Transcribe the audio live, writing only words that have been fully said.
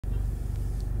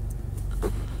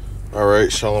All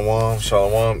right, shalom,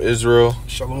 shalom, Israel.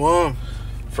 Shalom.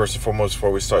 First and foremost,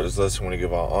 before we start this lesson, we want to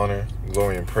give all honor,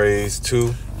 glory, and praise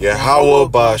to Yahweh,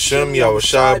 Ba'ashem,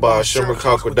 Yahushai, Ba'ashem,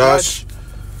 Rakakwadash.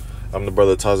 I'm the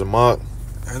brother Tazamach.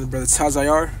 And the brother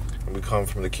Tazayar. And we come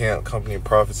from the Camp Company of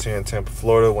Prophets here in Tampa,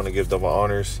 Florida. Want to give double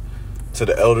honors to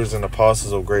the elders and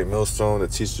apostles of Great Millstone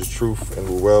that teach the truth and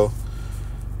rule well.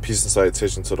 Peace and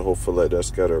salutation to the whole elect that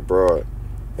scattered abroad.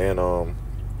 And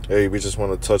hey, we just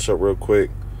want to touch up real quick.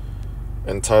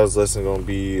 And today's lesson going to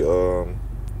be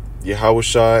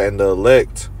Yahushai and the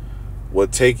elect will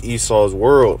take Esau's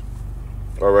world.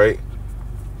 All right.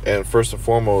 And first and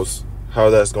foremost, how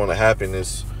that's going to happen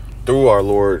is through our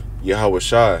Lord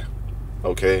Yahushai.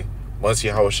 Okay. Once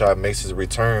Yahushai makes his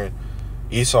return,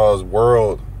 Esau's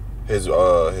world, his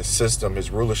system, his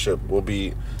rulership will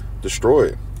be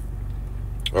destroyed.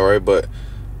 All right. But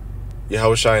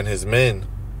Yahushai and his men,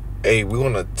 hey, we're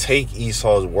going to take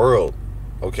Esau's world.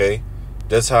 Okay.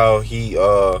 That's how he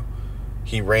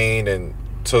reigned and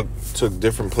took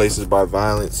different places by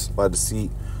violence, by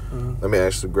deceit. Mm-hmm. Let me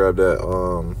actually grab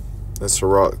that. That's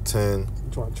Sirach 10.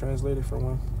 You want to translate it for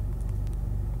one?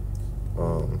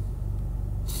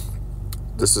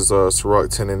 This is Sirach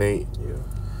 10 and 8. Yeah.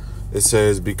 It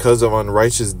says, because of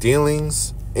unrighteous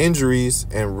dealings, injuries,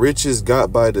 and riches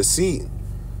got by deceit,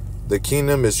 the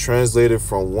kingdom is translated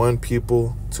from one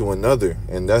people to another.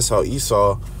 And that's how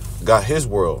Esau got his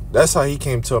world. That's how he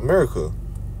came to America.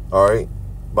 All right.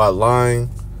 By lying.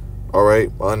 All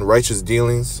right. Unrighteous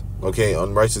dealings. Okay.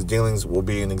 Unrighteous dealings will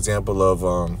be an example of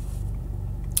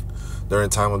during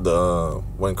the time of the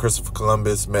when Christopher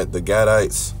Columbus met the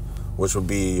Gadites, which would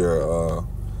be your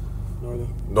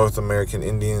North American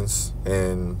Indians,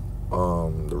 and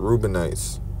the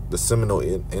Reubenites, the Seminole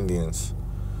Indians.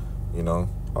 You know,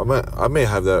 I may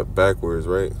have that backwards,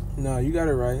 right? No, you got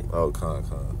it right. Oh, con.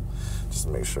 Just to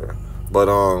make sure. But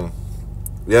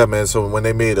yeah, man, so when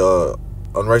they made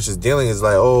unrighteous dealing, it's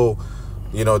like, oh,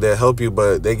 you know, they'll help you,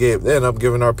 but they end up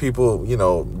giving our people, you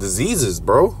know, diseases,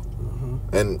 bro. Mm-hmm.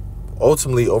 And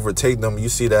ultimately overtake them. You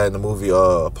see that in the movie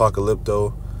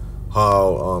Apocalypto,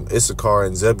 how Issachar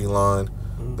and Zebulon,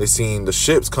 mm-hmm. they seen the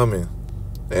ships coming,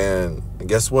 and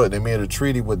guess what? They made a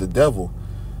treaty with the devil.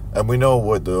 And we know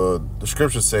what the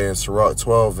scriptures say in Sirach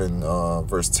 12 and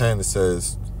verse 10. It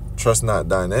says, trust not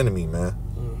thine enemy, man.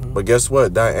 Mm-hmm. But guess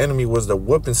what? Thine enemy was the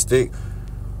whipping stick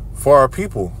for our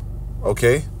people.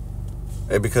 Okay?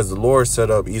 And because the Lord set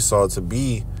up Esau to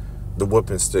be the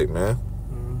whipping stick, man.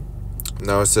 Mm-hmm.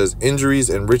 Now it says, injuries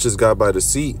and riches got by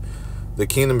deceit. The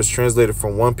kingdom is translated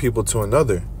from one people to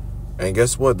another. And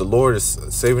guess what? The Lord is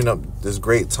saving up this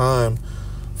great time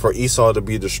for Esau to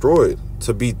be destroyed,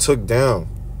 to be took down.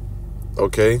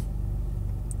 Okay?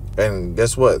 And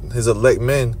guess what? His elect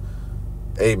men,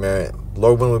 hey, man,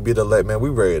 Lord, when we be the elect, man, we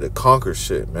ready to conquer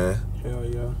shit, man. Hell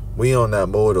yeah. We on that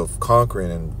mode of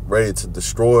conquering and ready to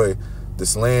destroy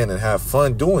this land and have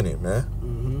fun doing it, man.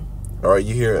 Mm-hmm. All right,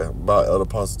 you hear about Elder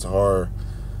Apostle Tahar,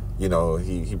 you know,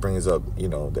 he brings up, you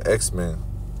know, the X-Men.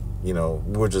 You know,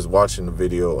 we were just watching the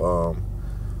video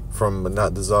from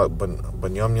Not the Zok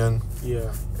Banyamyan.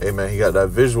 Yeah. Hey, man, he got that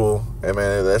visual. Hey,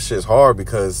 man, that shit's hard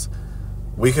because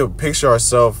we could picture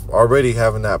ourselves already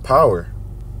having that power.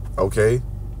 Okay?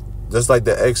 Just like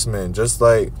the X-Men, just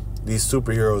like these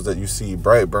superheroes that you see,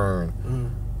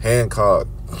 Brightburn, Hancock.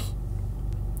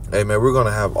 Hey, man, we're going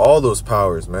to have all those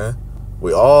powers, man.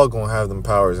 We all going to have them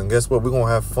powers. And guess what? We're going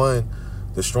to have fun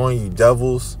destroying you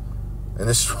devils and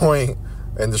destroying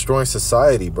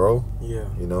society, bro. Yeah.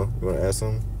 You know? You want to ask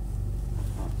something?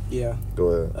 Yeah. Go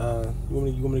ahead. You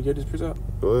want me to get this piece up?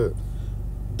 Go ahead.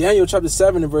 Daniel chapter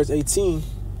 7 and verse 18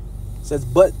 says,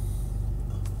 But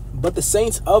the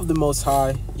saints of the Most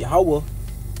High, Yahweh,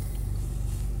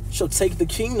 shall take the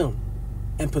kingdom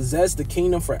and possess the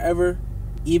kingdom forever,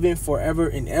 even forever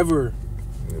and ever.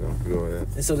 You know, go ahead.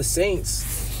 And so the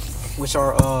saints, which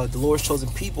are the Lord's chosen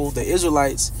people, the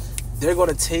Israelites, they're going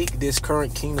to take this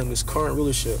current kingdom, this current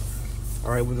rulership.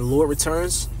 All right, when the Lord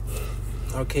returns,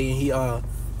 okay, and he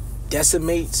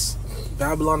decimates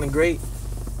Babylon the Great,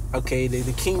 okay,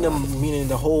 the kingdom, meaning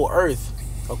the whole earth,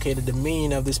 okay, the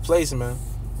dominion of this place, man.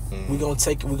 We're gonna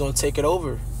take it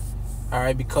over. All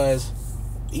right, because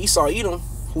Esau Edom,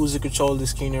 who's in control of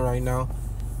this kingdom right now,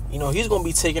 you know, he's gonna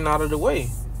be taken out of the way.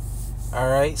 All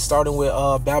right, starting with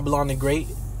Babylon the Great.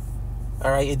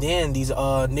 All right, and then these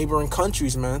neighboring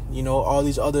countries, man. You know, all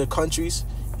these other countries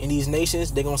and these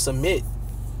nations, they're gonna submit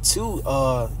to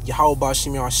Yahweh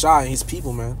Ba'ashem Yahushai and his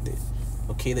people, man.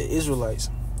 Okay, the Israelites.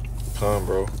 Come,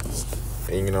 bro.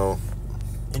 And you know,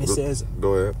 and it says,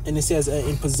 go ahead. And it says,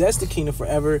 and possess the kingdom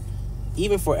forever,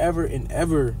 even forever and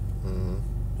ever.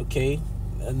 Mm-hmm. Okay,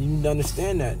 And you need to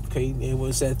understand that, okay? It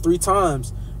was said 3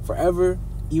 times, forever,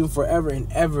 even forever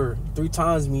and ever. 3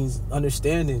 times means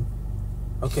understanding.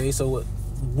 Okay, so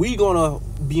we gonna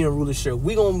be in rulership.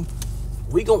 We gonna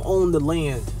own the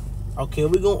land. Okay,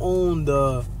 we gonna own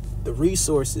the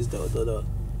resources, the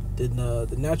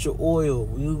natural oil.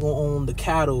 We gonna own the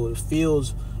cattle, the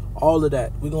fields, all of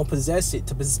that. We gonna possess it.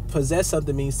 To possess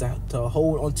something means to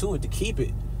hold onto it, to keep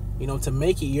it. You know, to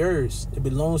make it yours. It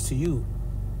belongs to you.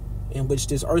 In which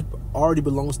this earth already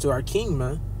belongs to our King,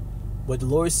 man. But the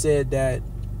Lord said that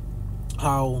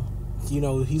how, you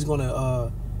know, he's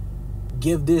gonna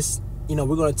give this, you know,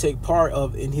 we're gonna take part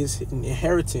of in his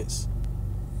inheritance.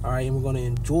 All right, and we're gonna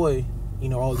enjoy, you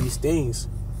know, all these things.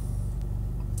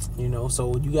 You know,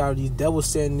 so you got these devils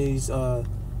sending these, you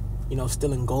know,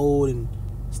 stealing gold and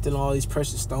stealing all these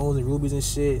precious stones and rubies and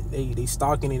shit. They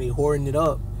stocking and they hoarding it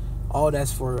up. All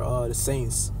that's for the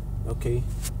saints. Okay.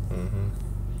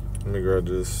 Let me grab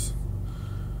this.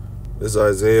 This is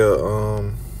Isaiah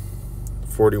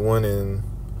 41 and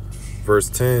verse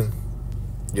 10.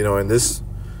 You know, and this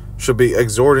should be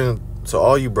exhorting to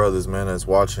all you brothers, man, that's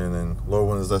watching, and Lord,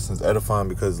 when this lesson's edifying,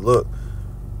 because look,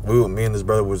 me and this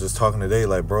brother was just talking today,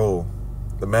 like, bro,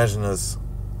 imagine us,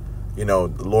 you know,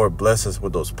 the Lord bless us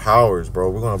with those powers, bro.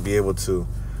 We're gonna be able to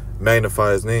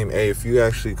magnify his name. Hey, if you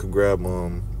actually could grab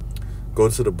go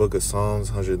to the book of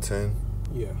Psalms 110.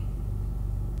 Yeah.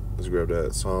 Let's grab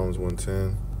that. Psalms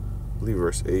 110. I believe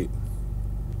verse 8.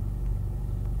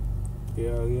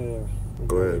 Yeah.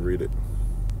 Go ahead, read it.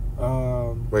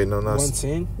 Wait, no, not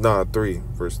 110. Nah, 3.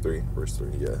 Verse 3. Verse 3.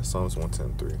 Yeah, Psalms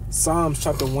 110:3. Psalms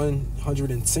chapter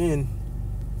 110.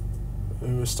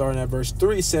 And we're starting at verse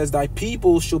 3. Says, "Thy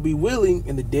people shall be willing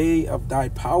in the day of thy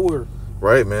power."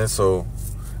 Right, man. So,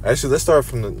 actually, let's start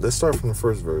from the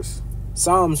first verse.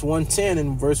 Psalms 110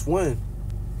 and verse 1.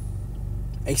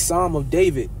 A psalm of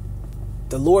David.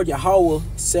 The Lord Yahweh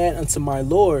said unto my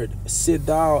Lord, sit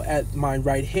thou at my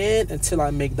right hand until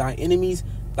I make thy enemies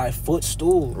thy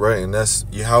footstool. Right, and that's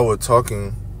Yahweh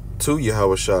talking to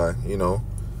Yahweh Shai, you know.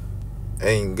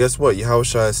 And guess what? Yahweh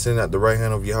Shai is sitting at the right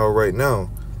hand of Yahweh right now.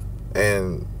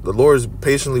 And the Lord is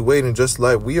patiently waiting, just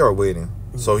like we are waiting,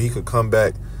 so he could come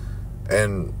back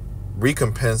and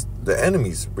recompense the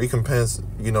enemies. Recompense,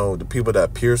 you know, the people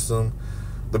that pierced him,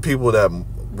 the people that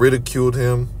ridiculed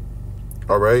him.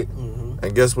 All right?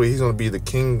 And guess what? He's going to be the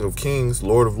King of Kings,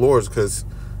 Lord of Lords, because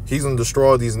he's going to destroy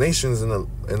all these nations in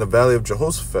the valley of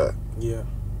Jehoshaphat. Yeah.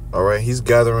 All right? He's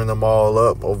gathering them all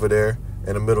up over there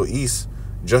in the Middle East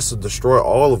just to destroy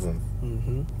all of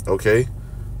them. Okay?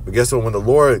 But guess what? When the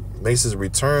Lord makes his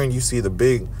return, you see the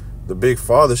big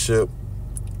fathership.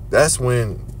 That's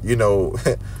when, you know,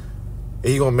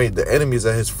 he going to make the enemies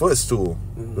at his footstool.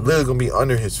 They're literally going to be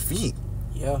under his feet.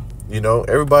 Yeah. You know,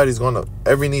 everybody's gonna,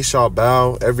 every knee shall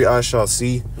bow, every eye shall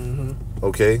see.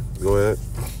 Okay, go ahead.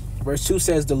 Verse 2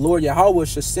 says, the Lord Yahweh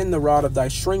shall send the rod of thy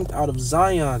strength out of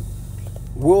Zion.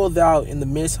 Rule thou in the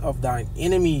midst of thine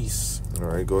enemies. All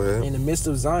right, go ahead. In the midst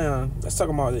of Zion. That's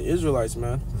talking about the Israelites,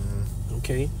 man.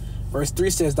 Okay. Verse 3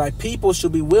 says, thy people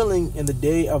shall be willing in the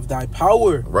day of thy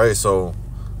power. Right, so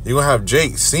you're gonna have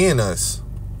Jake seeing us.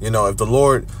 You know, if the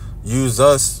Lord use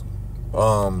us,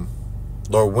 Lord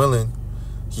willing,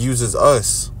 he uses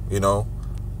us, you know,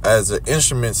 as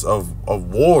instruments of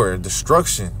war and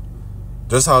destruction.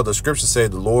 Just how the scriptures say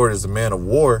the Lord is a man of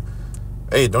war.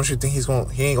 Hey, don't you think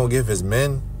he ain't gonna give his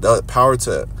men the power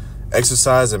to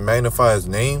exercise and magnify his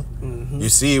name? You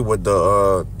see, with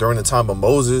the during the time of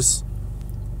Moses,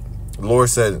 the Lord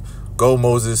said, "Go,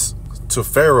 Moses, to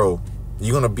Pharaoh.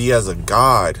 You're gonna be as a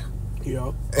god,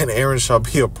 and Aaron shall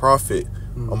be a prophet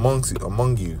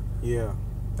among you." Yeah.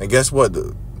 And guess what?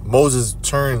 Moses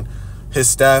turned his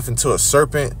staff into a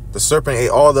serpent. The serpent ate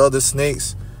all the other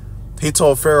snakes. He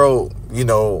told Pharaoh, you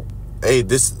know, hey,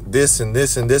 this and this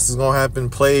and this is gonna happen.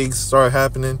 Plagues start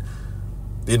happening.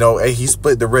 You know, hey, he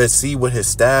split the Red Sea with his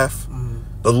staff.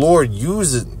 The Lord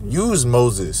used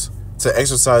Moses to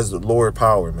exercise the Lord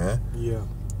power, man. Yeah.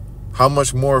 How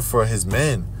much more for his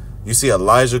men? You see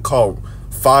Elijah called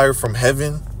fire from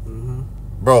heaven.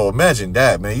 Bro, imagine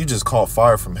that, man. You just called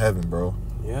fire from heaven, bro.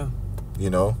 Yeah. You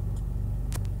know,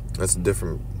 that's a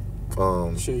different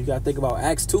sure, you gotta think about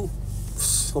Acts 2.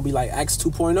 It's gonna be like Acts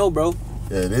 2.0, bro.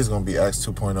 Yeah, it is gonna be Acts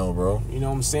 2.0, bro. You know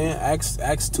what I'm saying? Acts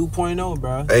 2.0,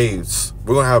 bro. Hey,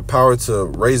 we're gonna have power to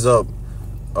raise up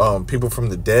people from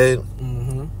the dead,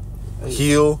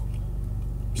 heal,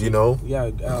 you know.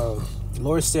 Yeah,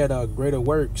 Lord said greater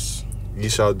works ye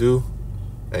shall do.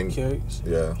 And okay.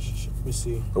 Yeah. Let me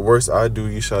see. The works I do,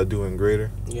 you shall do in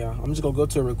greater. Yeah, I'm just going to go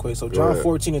to it real quick. So John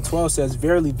 14 and 12 says,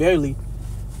 verily, verily,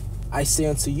 I say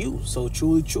unto you, so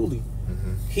truly, truly,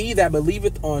 He that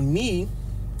believeth on me,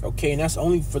 okay, and that's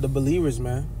only for the believers,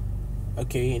 man.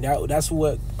 Okay, and that's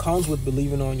what comes with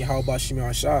believing on Yahweh Bashim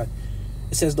Yahshua.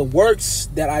 It says, the works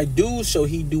that I do shall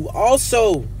he do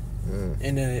also.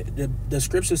 And the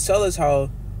scriptures tell us how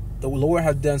the Lord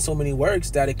has done so many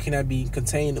works that it cannot be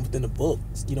contained within the book.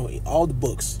 You know, all the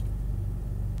books.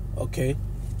 Okay.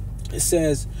 It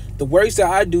says, the works that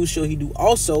I do shall he do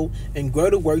also, and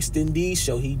greater works than these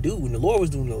shall he do. And the Lord was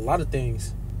doing a lot of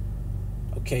things.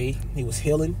 Okay. He was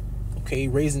healing. Okay.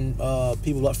 Raising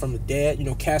people up from the dead. You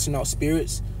know, casting out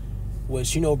spirits.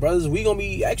 Which, you know, brothers, we going to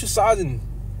be exercising,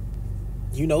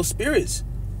 you know, spirits.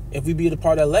 If we be the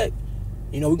part of elect.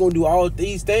 You know, we're going to do all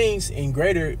these things in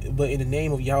greater, but in the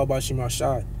name of Yahweh Bashim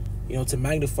Yahshua, you know, to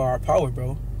magnify our power,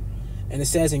 bro. And it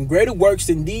says, in greater works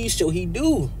than these shall he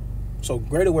do. So,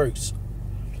 greater works.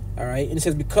 All right. And it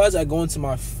says, because I go into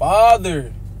my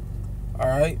Father. All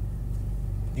right.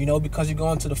 You know, because you're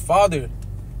going to the Father.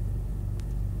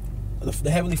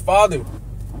 The Heavenly Father.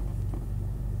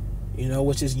 You know,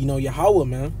 which is, you know, Yahweh,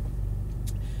 man.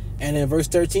 And then verse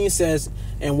 13 says,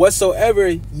 and whatsoever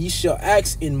ye shall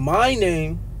ask in my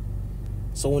name.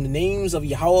 So in the names of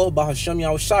Yahweh, Bahasham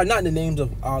Yahushua, not in the names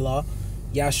of Allah,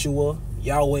 Yahshua,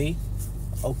 Yahweh,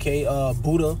 okay,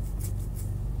 Buddha,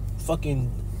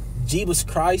 fucking Jesus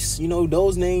Christ. You know,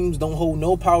 those names don't hold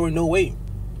no power, no weight.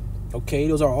 Okay,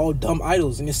 those are all dumb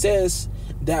idols. And it says,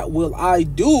 that will I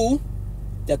do,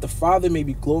 that the Father may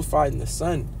be glorified in the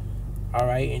Son. All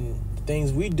right, and the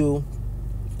things we do,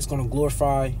 it's going to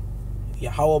glorify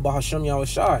Yahweh Bahasham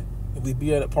Yahushua. If we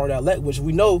be a part of that elect, which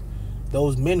we know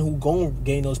those men who go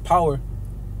gain those power,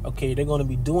 okay, they're going to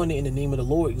be doing it in the name of the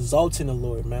Lord, exalting the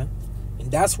Lord, man. And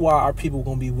that's why our people are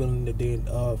going to be willing to day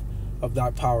of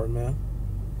that power, man.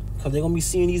 Because they're going to be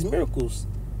seeing these miracles.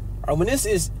 All right, when this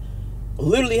is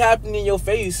literally happening in your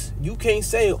face, you can't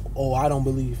say, oh, I don't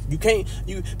believe. You can't,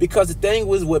 because the thing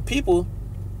was with people,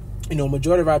 you know,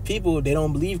 majority of our people, they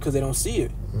don't believe because they don't see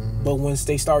it. But once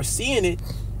they start seeing it,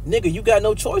 nigga, you got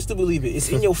no choice to believe it. It's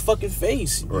in your fucking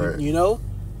face, right. You know?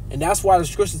 And that's why the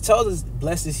scripture tells us,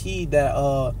 blessed is he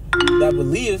that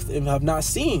believeth and have not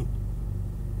seen.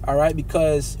 All right?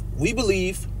 Because we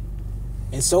believe,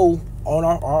 and so on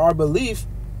our belief,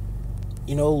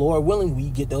 you know, Lord willing,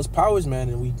 we get those powers, man,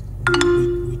 and we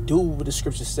do what the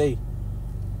scriptures say.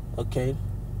 Okay?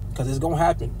 Because it's going to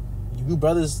happen. You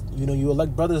brothers, you know, you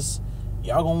elect brothers,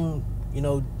 y'all going to, you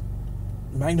know,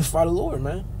 magnify the Lord,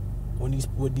 man.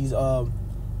 With these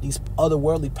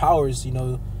otherworldly powers, you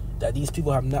know, that these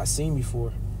people have not seen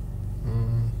before.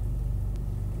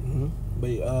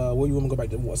 But where you want to go back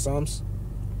to? What, Psalms?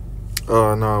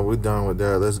 No, we're done with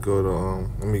that. Let's go to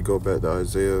let me go back to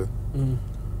Isaiah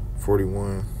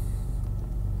 41.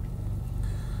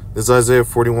 This Isaiah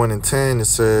 41:10. It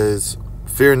says,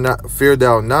 fear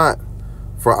thou not,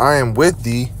 for I am with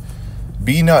thee.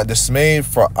 Be not dismayed,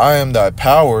 for I am thy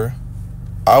power.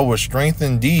 I will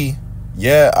strengthen thee.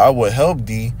 Yeah, I will help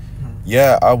thee.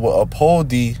 Yeah, I will uphold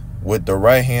thee with the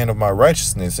right hand of my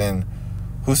righteousness. And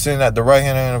who's sitting at the right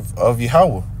hand of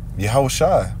Yahweh? Yahweh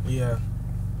Shai. Yeah.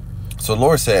 So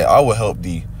Lord said, I will help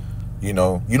thee. You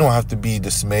know, you don't have to be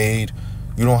dismayed.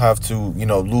 You don't have to, you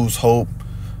know, lose hope,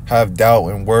 have doubt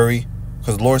and worry.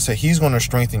 Because the Lord said he's going to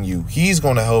strengthen you. He's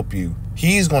going to help you.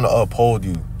 He's going to uphold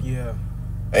you. Yeah.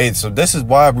 Hey, so this is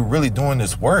why we're really doing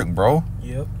this work, bro.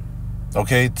 Yep.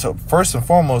 Okay, to first and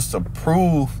foremost, to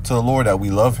prove to the Lord that we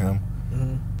love him.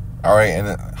 All right,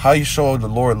 and how you show the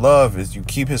Lord love is you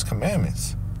keep his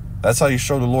commandments. That's how you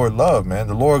show the Lord love, man.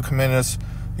 The Lord commanded us,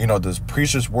 you know, to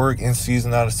preach his work in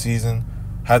season, out of season,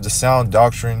 have the sound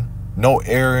doctrine, no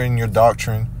error in your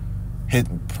doctrine,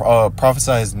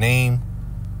 prophesy his name,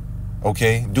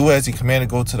 okay? Do as he commanded,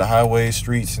 go to the highways,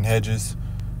 streets, and hedges,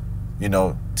 you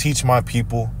know, teach my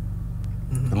people.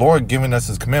 The Lord giving us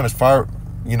his commandments, follow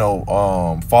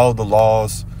the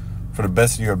laws for the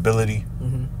best of your ability.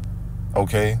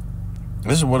 Okay,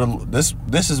 this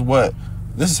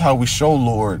is how we show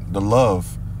Lord the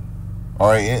love. All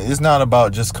right, it's not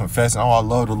about just confessing, oh, I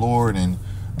love the Lord, and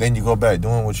then you go back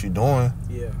doing what you're doing.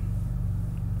 Yeah,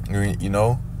 you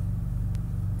know,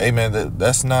 hey man,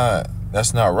 that's not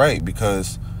right,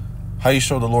 because how you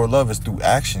show the Lord love is through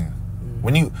action.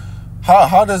 When you,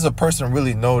 how does a person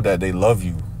really know that they love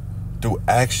you? Through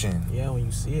action. Yeah, when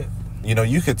you see it. You know,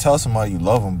 you could tell somebody you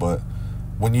love them, but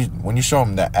when you show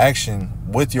them that action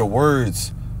with your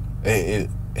words, it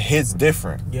hits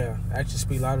different. Yeah, actions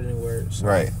speak louder than words.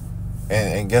 Right.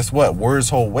 And guess what? Words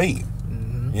hold weight.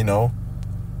 You know?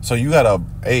 So you gotta,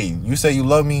 hey, you say you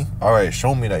love me? All right,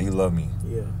 show me that you love me.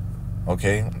 Yeah.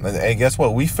 Okay? And guess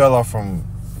what? We fell off from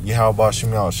Yahweh Bashim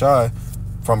Yahushua,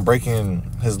 from breaking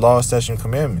his laws, statutes, and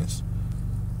commandments.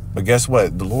 But guess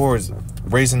what? The Lord's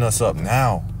raising us up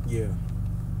now. Yeah.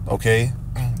 Okay?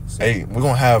 Hey, we're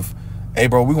going to have... Hey,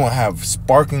 bro, we're going to have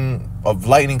sparking of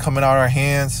lightning coming out our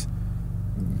hands.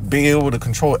 Be able to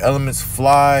control elements,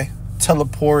 fly,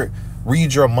 teleport,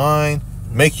 read your mind,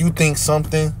 make you think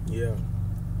something. Yeah.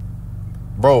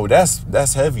 Bro,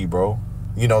 that's heavy, bro.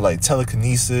 You know, like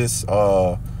telekinesis,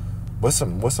 what's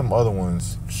some other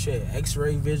ones? Shit,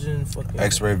 X-ray vision, fucking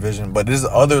X-ray vision, but there's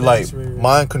other like X-ray vision.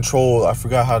 mind control. I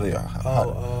forgot how they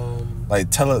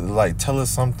tell us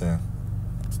something.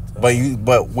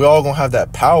 But we're all gonna have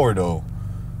that power though.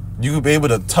 You could be able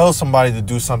to tell somebody to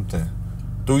do something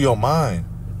through your mind.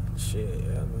 Shit,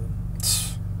 yeah, man.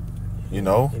 You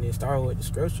know? And it started with the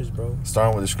scriptures, bro.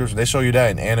 Starting with the scriptures. They show you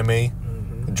that in anime,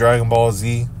 Dragon Ball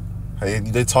Z.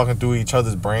 They talking through each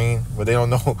other's brain, but they don't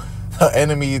know the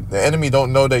enemy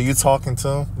don't know that you're talking to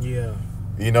them. Yeah.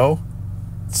 You know?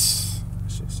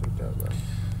 Shit sick that, bro.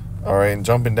 All right, and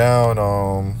jumping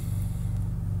down,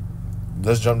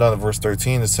 let's jump down to verse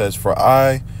 13. It says, "For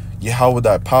I, Yahweh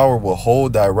thy power, will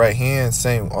hold thy right hand,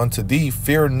 saying unto thee,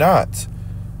 fear not,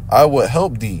 I will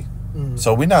help thee."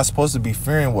 So we're not supposed to be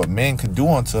fearing what man could do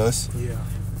unto us. Yeah.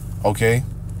 Okay?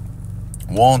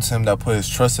 Woe unto him that put his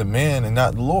trust in man and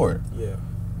not the Lord. Yeah.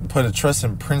 Put a trust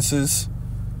in princes,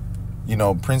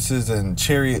 princes and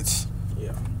chariots.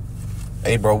 Yeah.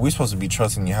 Hey, bro, we supposed to be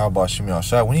trusting Yahweh Shem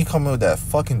Yahshua. When he come in with that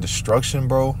fucking destruction,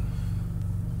 bro,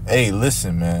 hey,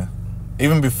 listen, man.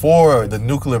 Even before the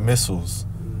nuclear missiles,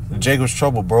 Jacob's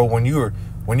trouble, bro, when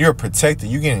you're protected,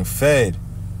 you getting fed.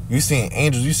 You seeing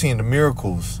angels, you seeing the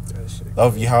miracles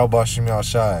of Yahweh Shem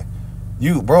Yahshua.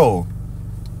 You, bro,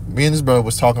 me and this brother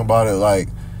was talking about it like,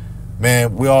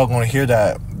 man, we all gonna hear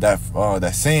that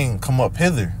saying come up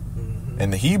hither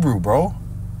in the Hebrew, bro.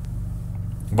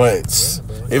 But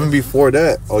even before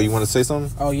that, oh, you want to say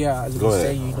something? Oh yeah, I was gonna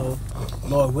say,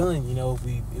 Lord willing, if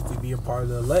we be a part of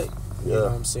the elect, you know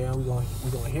what I'm saying, we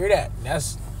gonna hear that.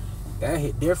 That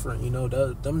hit different,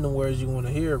 them the words you want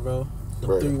to hear, bro.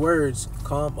 The 3 words,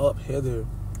 come up hither.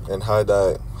 And hide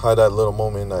that little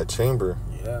moment in that chamber.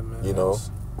 Yeah, man.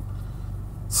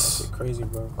 That's crazy,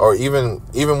 bro. Or even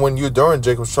when you're during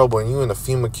Jacob's trouble and you in a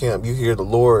FEMA camp, you hear the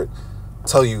Lord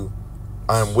tell you,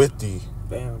 "I am with thee."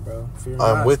 Bam, bro. Fear I'm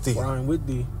not, with thee. for I am with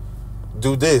thee.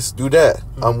 Do this, do that.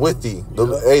 I'm with thee.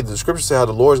 The scripture say how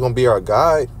the Lord's gonna be our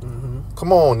guide.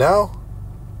 Come on now.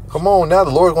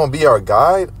 The Lord's gonna be our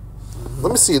guide.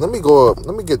 Let me see. Let me go up.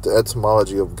 Let me get the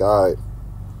etymology of guide.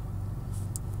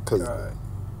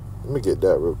 Let me get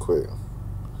that real quick.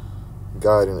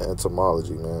 Guide and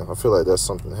etymology, man. I feel like that's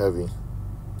something heavy.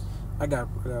 I got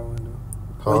one though.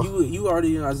 Huh? Well, you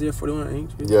already in Isaiah 41,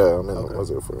 ain't you? Yeah, I'm in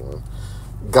Isaiah 41.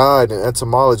 Guide and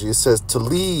etymology. It says to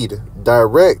lead,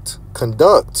 direct,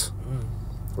 conduct.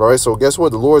 Right. So guess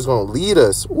what? The Lord's gonna lead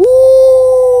us.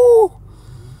 Woo!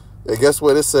 And guess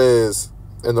what it says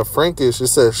in the Frankish? It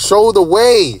says show the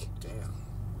way.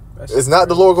 Damn. It's not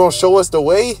the Lord gonna show us the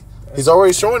way. He's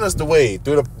already showing us the way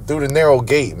through the narrow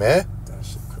gate, man. That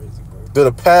shit crazy, bro. Through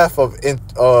the path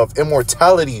of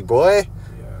immortality, boy. Yeah.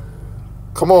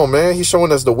 Come on, man. He's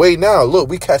showing us the way now. Look,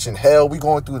 we catching hell. We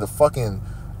going through the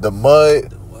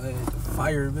mud. The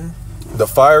fire, man. The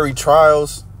fiery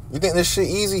trials. You think this shit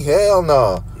easy? Hell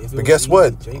no. But guess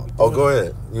what? Go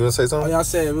ahead. You gonna say something? Y'all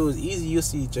said if it was easy, you'll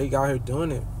see Jake out here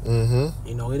doing it.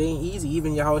 It ain't easy.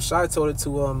 Even Yahweh Shai told it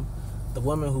to the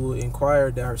woman who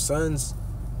inquired that her sons,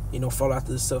 fall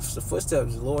after the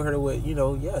footsteps. The Lord heard of it.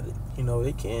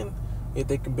 They can, if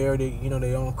they can bear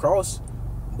their own cross.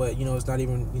 But it's not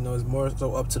even. It's more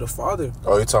so up to the Father.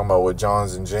 Oh, you talking about with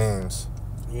Johns and James?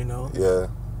 Yeah.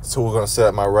 So we're gonna sit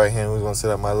at my right hand. Who's gonna sit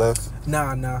at my left?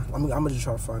 Nah. I'm gonna just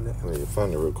try to find it. Yeah,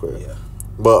 find it real quick. Yeah.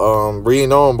 But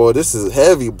reading on, boy, this is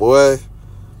heavy, boy.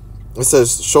 It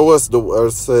says show the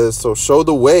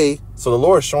way. So the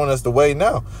Lord's showing us the way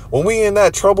now. When we in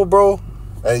that trouble, bro,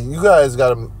 and you guys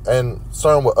gotta, and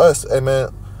starting with us, amen.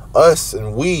 Us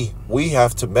and we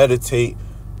have to meditate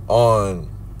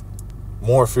on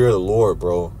more fear of the Lord,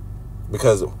 bro,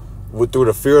 because through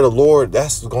the fear of the Lord,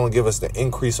 that's going to give us the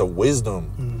increase of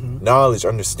wisdom, knowledge,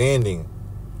 understanding,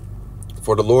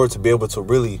 for the Lord to be able to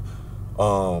really,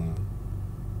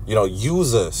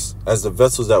 use us as the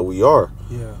vessels that we are.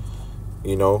 Yeah.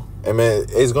 And man,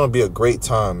 it's going to be a great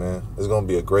time, man. It's going to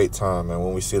be a great time, man,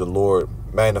 when we see the Lord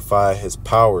magnify his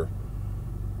power,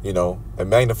 and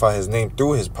magnify his name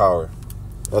through his power.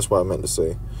 That's what I meant to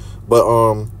say. But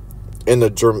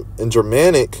in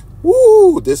Germanic,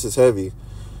 woo, this is heavy.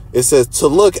 It says to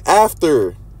look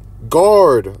after,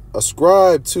 guard,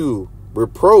 ascribe to,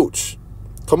 reproach.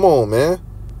 Come on, man.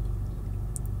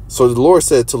 So the Lord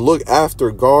said to look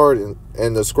after, guard,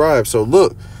 and ascribe. So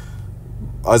look,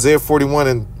 Isaiah 41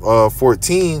 and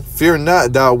 14, fear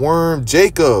not, thou worm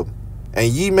Jacob,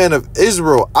 and ye men of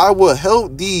Israel, I will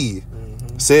help thee,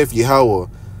 saith Yahweh,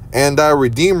 and thy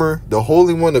Redeemer, the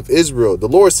Holy One of Israel. The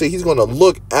Lord said he's going to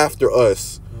look after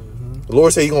us. The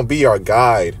Lord said he's going to be our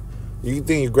guide. You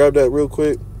think you grab that real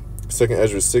quick? 2nd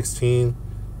Ezra 16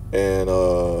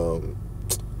 and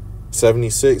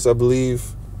 76, I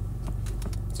believe.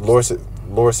 The Lord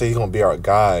said he's going to be our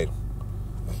guide.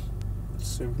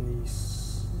 70.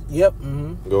 Yep.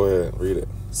 Go ahead, read it.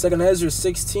 2nd Ezra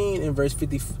 16 and verse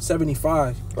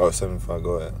 75. Oh, 75,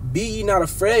 go ahead. Be ye not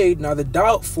afraid, neither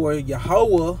doubt, for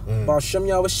Yahweh, Ba'ashem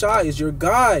Yahushai, is your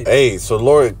guide. Hey, so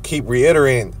Lord keep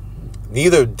reiterating,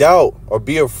 neither doubt or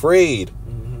be afraid.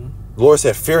 The Lord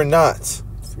said, fear not.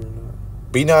 Fear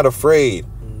not. Be not afraid.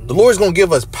 The Lord's going to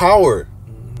give us power.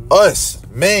 Us,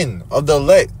 men of the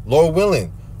elect, Lord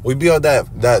willing, we be on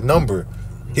that number.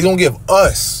 He's going to give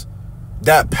us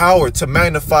that power to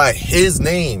magnify his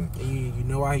name. You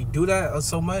know why he do that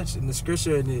so much in the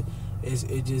scripture, and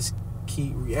it just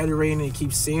keep reiterating and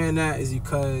keep saying that, is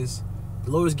because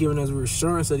the Lord is giving us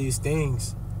reassurance of these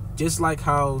things. Just like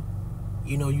how,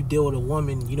 you know, you deal with a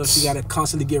woman, you know, she got to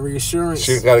constantly get reassurance.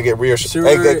 She got to get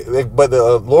reassurance. Hey, but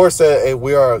the Lord said, hey,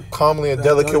 we are a comely and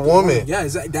delicate woman. Yeah,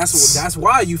 exactly. That's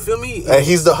why, you feel me? And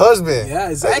he's the husband. Yeah,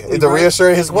 exactly. To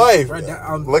reassure his wife. Right,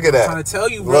 Look at that. I'm trying to tell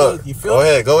you, bro. Look, You feel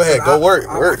me? Go ahead. Go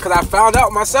work. Because I found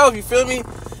out myself, you feel me?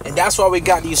 And that's why we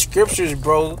got these scriptures,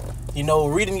 bro. You know,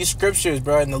 reading these scriptures,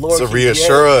 bro, and the Lord to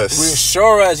reassure us.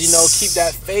 Reassure us, you know, keep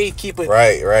that faith, keep it.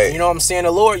 Right. You know what I'm saying?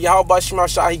 The Lord, Yahweh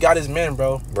Shemashah, he got his men,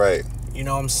 bro. Right. You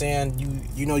know what I'm saying?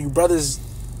 You know, you brothers,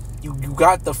 you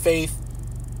got the faith,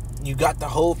 you got the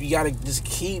hope, you gotta just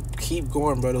keep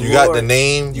going, bro. You got the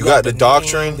name, you got the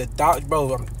doctrine.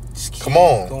 Bro, just keep Come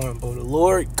on. going, bro. The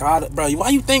Lord got it, bro. Why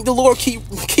you think the Lord keep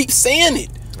saying it?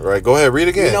 Right, go ahead, read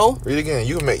again. You know? Read again.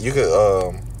 You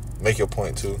could make your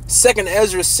point too. 2nd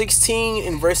Ezra 16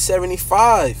 and verse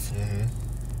 75.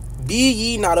 Be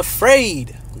ye not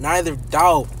afraid, neither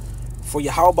doubt, for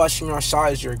Yahweh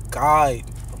Shemashah is your guide.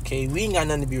 Okay, we ain't got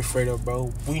nothing to be afraid of,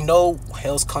 bro. We know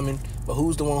hell's coming, but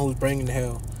who's the one who's bringing the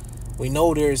hell? We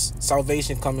know there's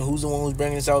salvation coming. Who's the one who's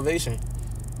bringing the salvation?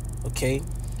 Okay.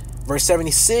 Verse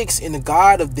 76, in the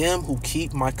God of them who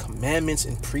keep my commandments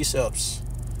and precepts.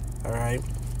 All right.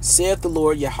 Saith the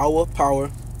Lord, Yahweh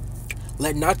power,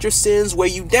 let not your sins weigh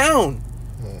you down,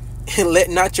 and let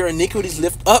not your iniquities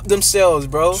lift up themselves,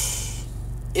 bro.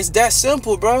 It's that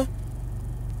simple, bro.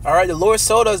 All right, the Lord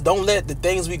told us, don't let the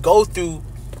things we go through,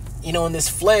 you know, in this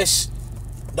flesh,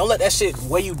 don't let that shit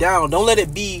weigh you down. Don't let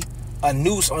it be a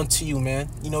noose unto you, man.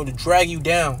 You know, to drag you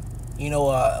down, you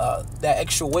know, that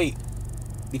extra weight.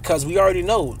 Because we already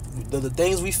know the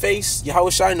things we face, Yahweh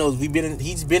Shai knows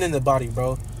he's been in the body,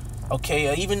 bro.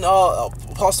 Okay, even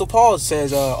Apostle Paul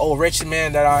says, oh, wretched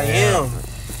man that I am.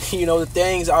 You know, the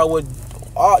things I would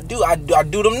do, I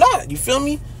do them not. You feel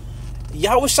me?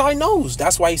 Yahweh Shai knows.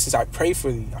 That's why he says, I pray for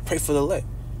thee. I pray for the elect.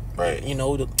 Right. You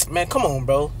know, man, come on,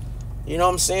 bro. You know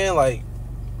what I'm saying? Like,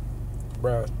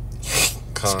 bro.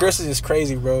 Scripture is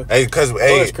crazy, bro. Hey,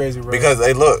 it's crazy, bro. Because,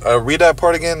 hey, look, read that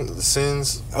part again.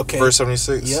 Sins, okay. Verse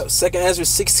 76. Yep, 2nd Ezra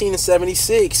 16 and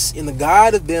 76. In the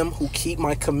God of them who keep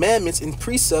my commandments and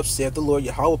precepts, saith the Lord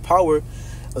Yahweh power,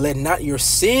 let not your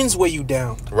sins weigh you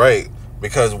down. Right.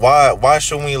 Because why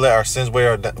shouldn't we let our sins weigh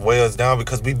us down?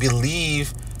 Because we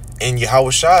believe in Yahweh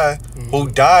Shai, who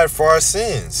died for our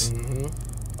sins.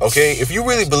 Okay? If you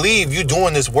really believe, you're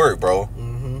doing this work, bro.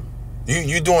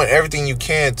 You're doing everything you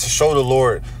can to show the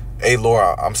Lord, hey,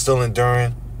 Lord, I'm still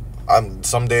enduring.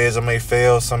 Some days I may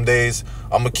fail. Some days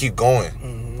I'm going to keep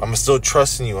going. I'm still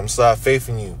trusting you. I'm still have faith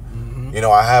in you. You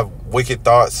know, I have wicked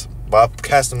thoughts, but I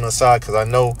cast them aside because I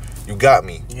know you got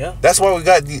me. Yeah. That's why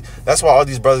that's why all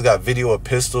these brothers got video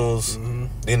epistles,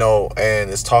 you know, and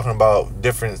it's talking about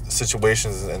different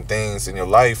situations and things in your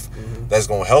life that's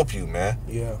going to help you, man.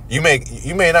 Yeah. You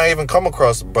may not even come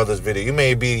across a brother's video. You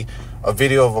may be a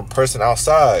video of a person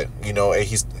outside, you know, and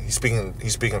he's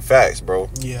speaking facts,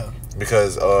 bro. Yeah.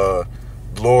 Because the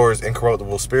Lord's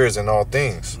incorruptible spirits in all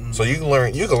things. So you can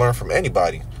learn from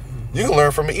anybody. You can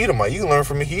learn from an Edomite. You can learn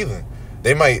from a heathen.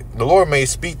 The Lord may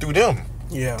speak through them.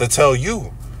 Yeah. To tell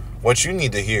you what you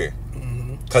need to hear.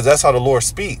 Because that's how the Lord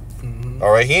speak.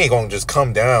 All right? He ain't going to just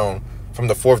come down from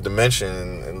the fourth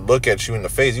dimension and look at you in the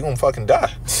face. You're going to fucking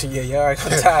die. Yeah, I'm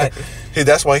gonna die.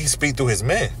 That's why he speak through his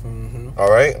men. All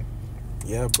right?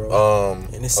 Yeah, bro.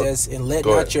 And it says, and let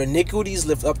not your iniquities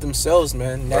lift up themselves,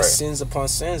 man. And that's sins upon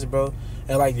sins, bro.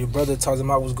 And like your brother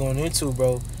Tazama was going into,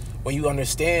 bro, when you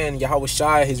understand Yahweh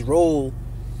Shai, his role,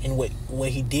 and what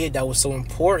he did that was so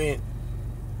important,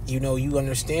 you know, you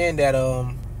understand that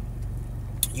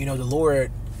you know, the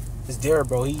Lord is there,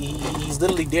 bro. He's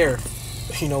literally there,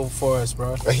 you know, for us,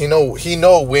 bro. He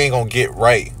know we ain't gonna get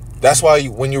right. That's why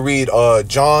when you read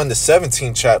John the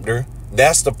 17th chapter,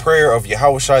 that's the prayer of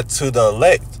Yahweh to the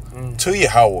elect, to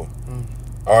Yahweh.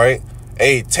 All right,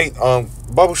 hey, take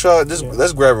Bubble Shot.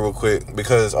 Let's grab it real quick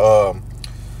because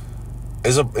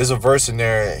there's a verse in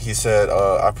there. He said,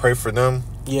 "I pray for them."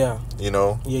 Yeah. You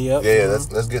know. Yeah.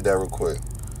 Let's get that real quick.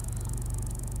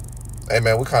 Hey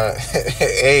man, we kind of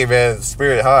hey man,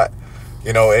 spirit hot.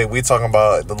 You know, hey, we talking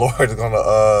about the Lord is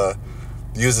gonna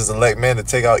use his elect man to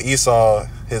take out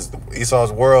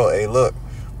Esau's world. Hey, look,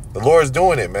 the Lord's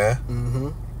doing it,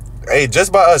 man. Hey,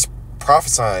 just by us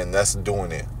prophesying, that's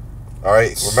doing it. All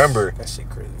right, remember that shit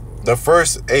crazy, bro. The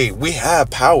first, hey, we have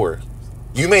power.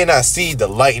 You may not see the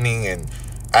lightning and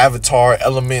avatar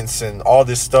elements and all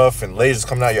this stuff and lasers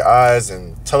coming out your eyes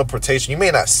and teleportation. You may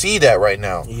not see that right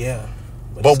now. Yeah.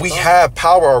 But we have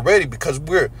power already because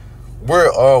we're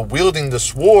wielding the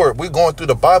sword. We're going through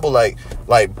the Bible like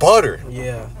butter.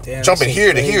 Yeah. Damn, jumping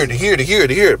here to here to here to here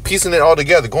to here, piecing it all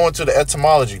together, going to the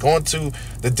etymology, going to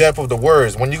the depth of the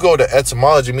words. When you go to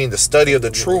etymology, mean the study of the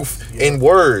truth in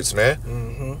words,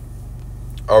 man.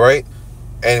 All right.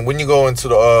 And when you go into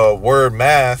the word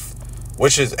math,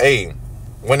 which is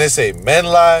when they say men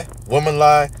lie, women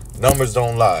lie, numbers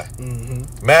don't lie.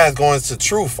 Math going to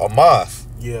truth, a math.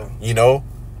 Yeah. You know,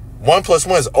 1 +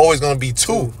 1 is always going to be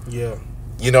 2. Yeah.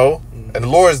 You know, and the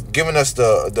Lord is giving us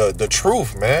the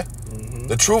truth, man.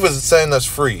 The truth is setting us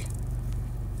free.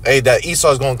 Hey, that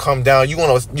Esau is going to come down. You're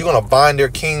gonna bind their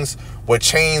kings with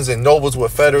chains and nobles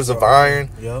with fetters of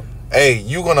iron. Yep. Hey,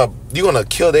 you're gonna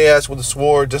kill their ass with a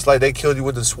sword, just like they killed you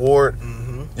with the sword.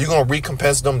 You're gonna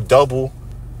recompense them double.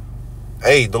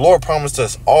 Hey, the Lord promised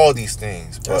us all these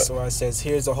things. That's why it says,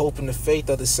 "Here's the hope and the faith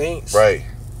of the saints." Right.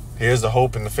 Here's the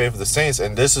hope and the faith of the saints,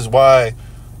 and this is why,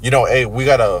 you know, hey, we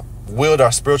gotta wield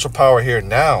our spiritual power here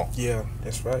now. Yeah,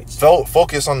 that's right.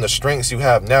 Focus on the strengths you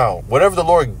have now. Whatever the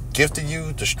Lord gifted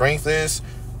you, the strength is,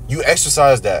 you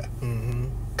exercise that.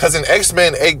 Cause in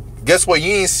X-Men, hey, guess what?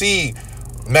 You ain't see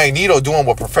Magneto doing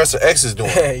what Professor X is doing.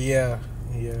 Yeah.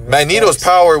 Magneto's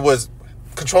power was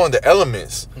controlling the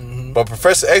elements, but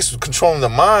Professor X was controlling the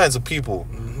minds of people.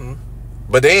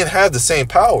 But they didn't have the same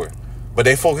power. But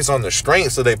they focus on the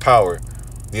strengths of their power,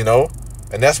 you know,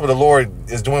 and that's what the Lord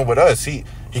is doing with us.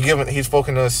 He's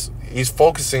focusing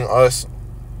us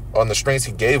on the strengths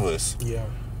He gave us. Yeah,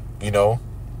 you know,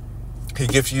 He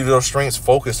gives you those strengths.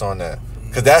 Focus on that,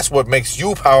 because that's what makes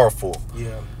you powerful.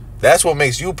 Yeah, that's what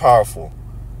makes you powerful.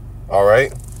 All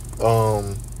right,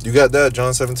 you got that,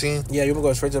 John 17? Yeah, you want to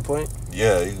go straight to the point?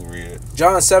 Yeah, you can read it.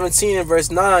 John 17 and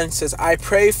verse 9 says, "I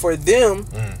pray for them."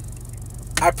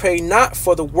 I pray not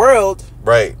for the world.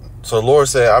 Right. So the Lord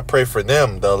said, I pray for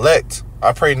them, the elect.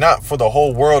 I pray not for the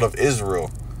whole world of Israel.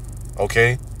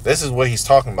 Okay? This is what he's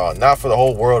talking about. Not for the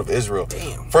whole world of Israel.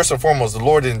 Damn. First and foremost, the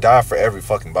Lord didn't die for every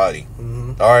fucking body.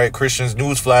 All right, Christians,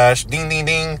 newsflash. Ding, ding,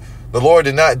 ding. The Lord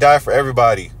did not die for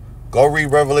everybody. Go read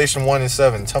Revelation 1 and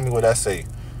 7. Tell me what that say.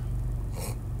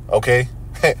 Okay?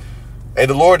 Hey,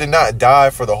 the Lord did not die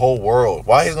for the whole world.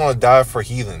 Why he's going to die for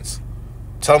heathens?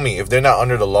 Tell me, if they're not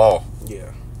under the law.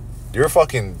 Yeah. You're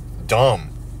fucking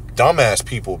dumbass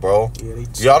people, bro. Yeah,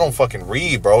 y'all don't fucking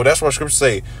read, bro. That's what scripture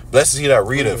say. Blessed is he that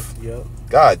readeth. Yep.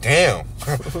 God damn.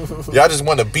 Y'all just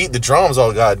want to beat the drums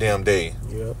all goddamn day.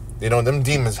 Yep. You know, them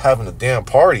demons having a damn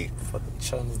party.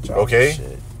 Okay?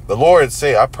 The Lord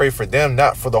say, I pray for them,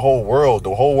 not for the whole world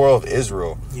of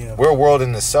Israel. Yeah. We're a world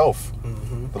in itself.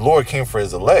 The Lord came for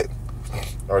his elect.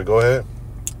 All right, go ahead.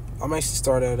 I'm actually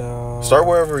start at start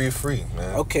wherever you're free,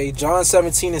 man. Okay, John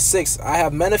 17 and 6. I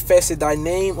have manifested thy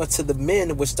name unto the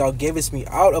men which thou gavest me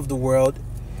out of the world.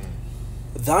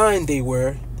 Thine they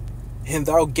were, and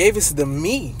thou gavest them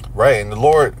me. Right, and the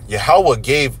Lord Yahweh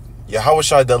gave Yahweh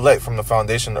the elect from the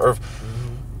foundation of the earth.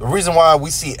 The reason why we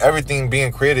see everything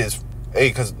being created is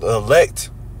because the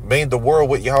elect made the world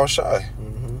with Yahweh.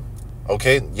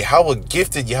 Okay, Yahweh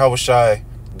gifted Yahweh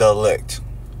the elect.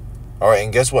 All right,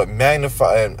 and guess what?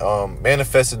 Magnify and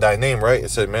manifested thy name, right? It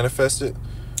said manifested.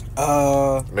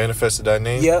 Manifested thy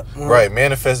name. Yep. Right,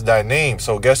 manifested thy name.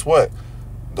 So guess what?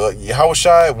 The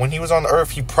Yahweh, when he was on the earth,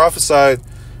 he prophesied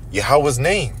Yahweh's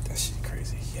name. That shit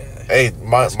crazy. Yeah. Hey,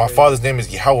 my father's name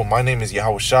is Yahweh. My name is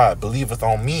Yahweh. Believeth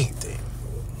on me. Damn.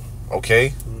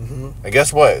 Okay. And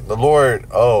guess what? The Lord.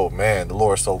 Oh man, the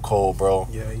Lord's so cold, bro.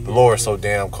 Yeah. The Lord's so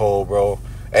damn cold, bro.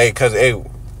 Hey,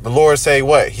 the Lord say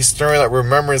what? He's stirring up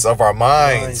remembrance of our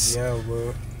minds. Yeah,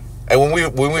 bro. And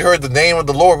when we heard the name of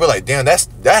the Lord, we're like, damn, that's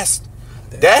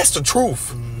the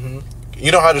truth.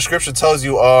 You know how the scripture tells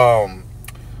you,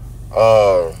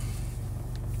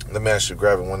 Let me actually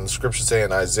grab it. When the scripture say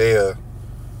in Isaiah,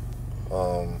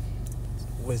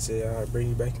 What's it? Bring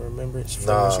you back in remembrance.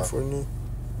 Nah. For new.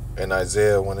 In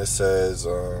Isaiah, when it says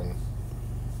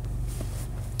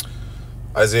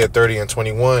Isaiah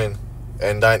 30:21,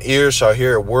 and thine ears shall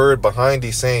hear a word behind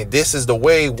thee saying, this is the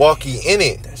way, walk ye in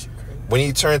it. That shit crazy. When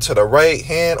you turn to the right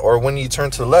hand or when you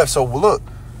turn to the left. So look,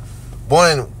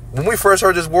 when we first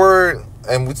heard this word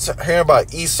and we hearing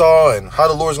about Esau and how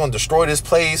the Lord's going to destroy this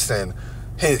place and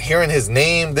hearing his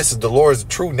name, this is the Lord's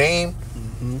true name.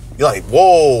 Mm-hmm. You're like,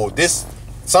 whoa, this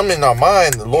something in our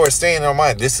mind. The Lord is saying in our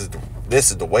mind, this is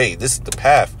the way, this is the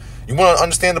path. You want to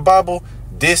understand the Bible?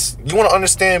 You want to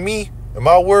understand me and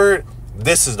my word?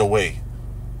 This is the way.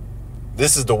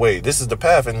 This is the way. This is the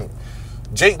path. And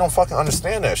Jake don't fucking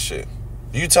understand that shit.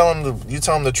 You tell him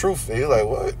the truth, and you're like,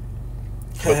 what?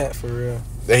 But for real.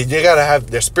 They gotta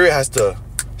have, their spirit has to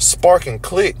spark and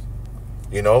click.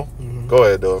 You know? Mm-hmm. Go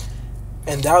ahead, though.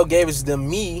 And thou gavest them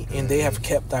me, and they have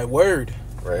kept thy word.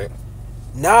 Right.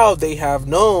 Now they have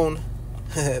known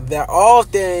that all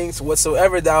things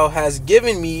whatsoever thou hast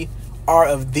given me are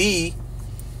of thee,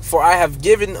 for I have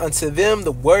given unto them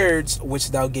the words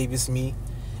which thou gavest me,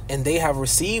 and they have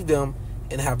received them,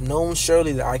 and have known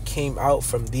surely that I came out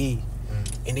from thee.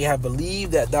 And they have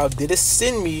believed that thou didst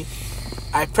send me.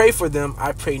 I pray for them,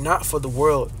 I pray not for the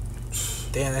world.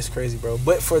 Damn, that's crazy, bro.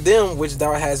 But for them which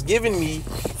thou hast given me,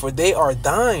 for they are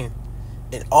thine.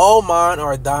 And all mine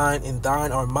are thine, and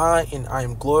thine are mine, and I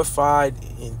am glorified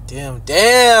in them.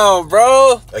 Damn,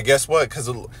 bro. And guess what? Because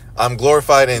I'm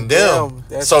glorified in them.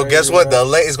 So crazy, guess what? bro. The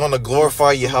elect is going to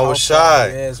glorify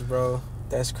Yahushua. Yes, bro.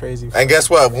 That's crazy. Bro. And guess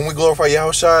what? When we glorify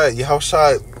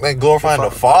Yahushua, man, glorifying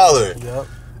the Father. Yep.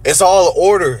 It's all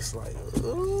order. It's like,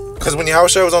 because when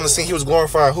Yahushua was on the scene, he was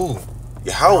glorifying who?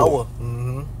 Yahweh.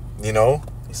 Mm-hmm. You know?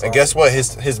 It's and like, guess what?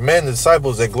 His men, the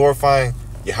disciples, they glorifying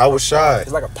Yahushua.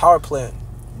 It's like a power plant.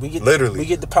 We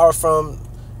get the power from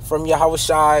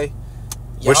Yahushua.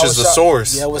 Which is the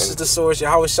source. Yeah, which is the source.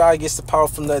 Yahushua gets the power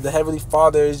from the Heavenly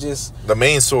Father. Is just the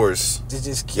main source. It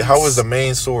just keeps, Yahweh is the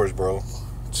main source, bro.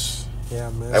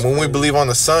 Yeah, man. And when we believe on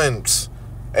the Son,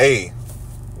 hey,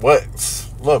 what?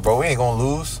 Look, bro, we ain't gonna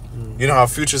lose. You know how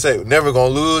Future say, never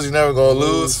gonna lose, you never gonna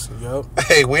lose. Yep.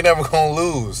 Hey, we never gonna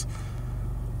lose.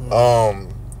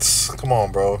 Come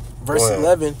on, bro. Verse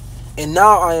 11. And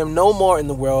now I am no more in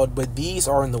the world, but these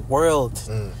are in the world.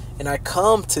 And I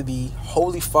come to thee,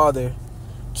 Holy Father,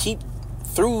 keep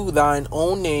through thine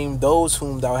own name those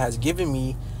whom thou hast given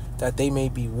me, that they may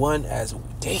be one as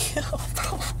damn,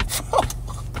 bro.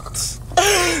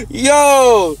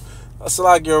 Yo, that's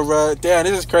like yo, bro. Damn,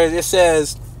 this is crazy. It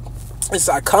says,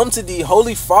 I come to thee,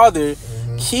 Holy Father,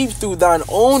 keep through thine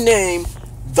own name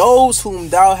those whom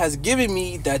thou hast given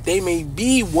me, that they may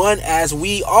be one as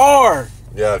we are.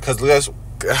 Yeah, because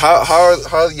how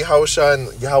Yahushua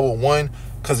and Yahweh one?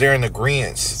 Because they're in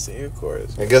agreement. Of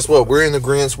course. And guess what? We're in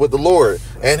agreement with the Lord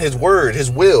and His word, His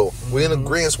will. We're in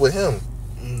agreement with Him.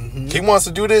 He wants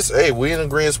to do this. Hey, we're in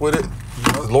agreement with it.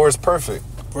 The Lord is perfect.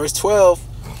 Verse 12.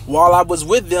 While I was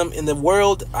with them in the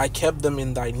world, I kept them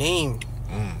in thy name.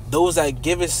 Those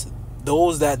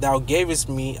that thou gavest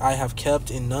me, I have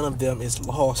kept, and none of them is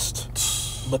lost.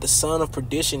 But the son of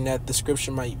perdition, that the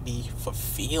scripture might be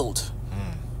fulfilled.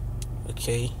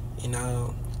 Okay, and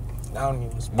I don't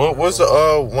even. What's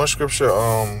the one scripture?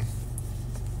 I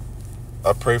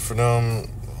pray for them,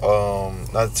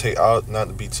 not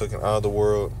to be taken out of the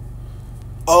world.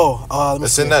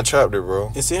 It's in that chapter,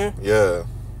 bro. It's here. Yeah.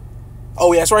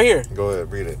 Oh yeah, it's right here. Go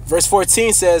ahead, read it. Verse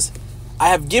 14 says, I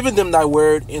have given them thy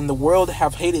word, and the world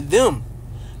have hated them,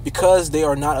 because they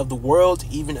are not of the world,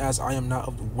 even as I am not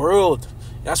of the world.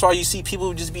 That's why you see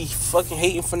people just be fucking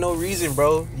hating for no reason,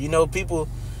 bro. You know, people,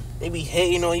 they be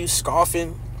hating on you,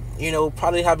 scoffing. You know,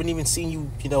 probably haven't even seen you,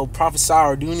 prophesy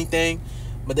or do anything,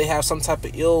 but they have some type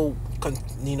of ill,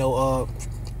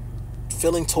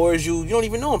 feeling towards you. You don't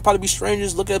even know them. Probably be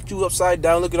strangers, look at you upside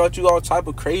down, looking at you all type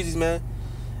of crazies, man.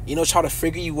 Try to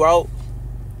figure you out.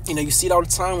 You see it all the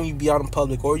time when you be out in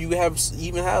public, or you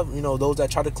even have those that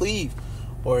try to cleave,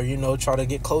 or try to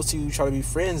get close to you, try to be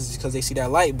friends because they see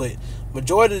that light. But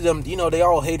majority of them, they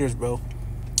all haters, bro.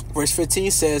 Verse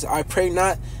 15 says, I pray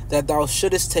not that thou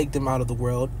shouldest take them out of the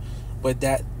world, but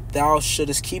that thou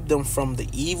shouldest keep them from the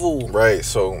evil. Right.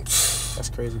 So that's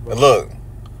crazy, bro. Look,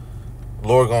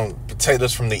 Lord gonna protect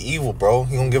us from the evil, bro.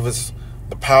 He gonna give us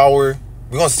the power.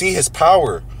 We're gonna see His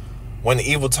power when the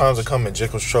evil times are coming.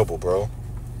 Jacob's trouble, bro.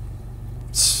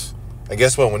 And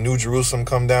guess what? When New Jerusalem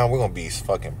come down, we're gonna be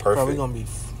fucking perfect. Bro, we're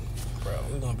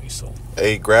gonna be so.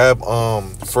 Hey, grab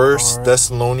 1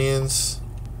 Thessalonians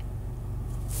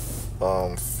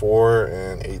 4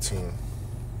 and 18.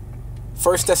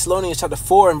 1 Thessalonians chapter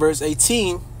 4 and verse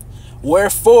 18.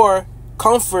 Wherefore,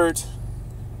 comfort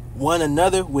one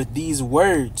another with these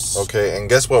words. Okay, and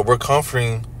guess what? We're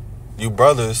comforting you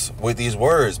brothers with these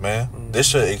words, man. This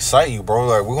should excite you, bro.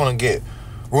 Like we're gonna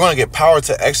get power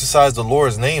to exercise the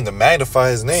Lord's name, to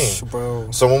magnify His name, bro.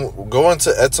 So when we go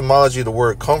into etymology, the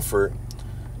word comfort,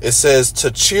 it says to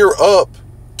cheer up,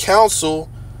 counsel,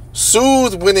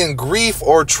 soothe when in grief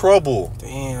or trouble.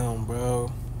 Damn,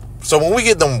 bro. So when we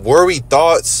get them worried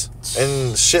thoughts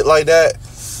and shit like that,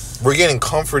 we're getting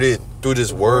comforted through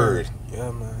this word. Yeah,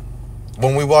 man.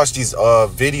 When we watch these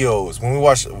videos, when we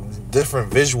watch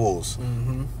different visuals,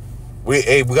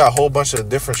 we got a whole bunch of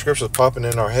different scriptures popping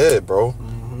in our head, bro.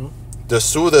 To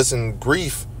soothe us in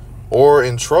grief or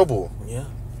in trouble. Yeah.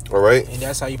 All right. And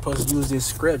that's how you're supposed to use this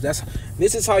script.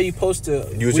 This is how you're supposed to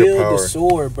use your wield power. the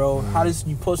sword, bro. How does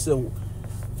you supposed to,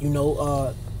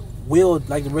 wield,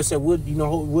 like the verse said,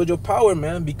 wield your power,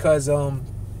 man. Because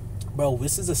bro,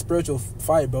 this is a spiritual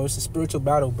fight, bro. It's a spiritual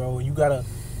battle, bro. You gotta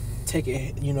take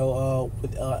it,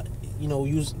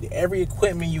 use every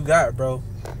equipment you got, bro.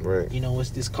 Right. It's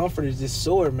this comfort, is this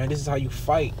sword, man. This is how you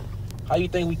fight. How you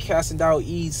think we casting down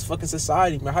Eve's fucking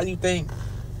society, man? How do you think,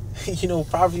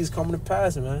 prophecy is coming to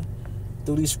pass, man?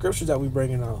 Through these scriptures that we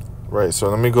bringing out. Right. So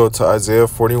let me go to Isaiah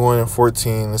 41 and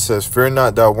 14. It says, "Fear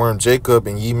not, thou worm Jacob,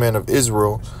 and ye men of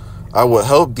Israel. I will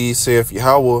help thee, saith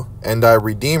Yahweh, and thy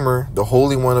Redeemer, the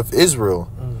Holy One of Israel.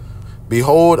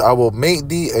 Behold, I will make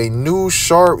thee a new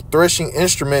sharp threshing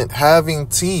instrument having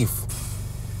teeth."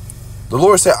 The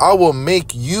Lord said, I will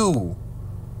make you,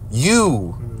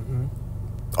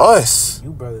 us,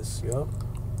 You brothers, yup.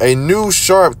 a new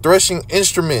sharp threshing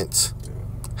instrument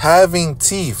having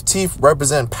teeth. Teeth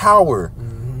represent power.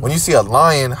 When you see a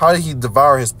lion, how did he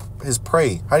devour his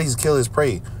prey? How did he kill his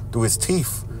prey? Through his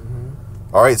teeth.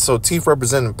 All right, so teeth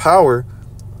representing power.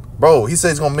 Bro, he said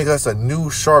he's going to make us a new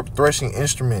sharp threshing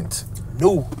instrument.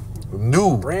 New.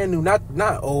 Brand new, not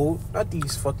old. Not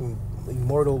these fucking these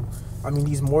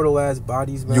mortal ass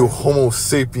bodies, man. You Homo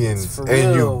sapiens For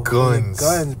and real. you guns.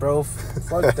 Guns, bro.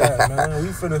 Fuck that, man. We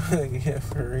finna, yeah,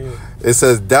 for real. It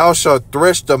says, "Thou shalt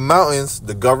thresh the mountains,"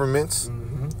 the governments,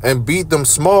 "and beat them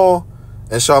small,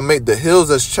 and shall make the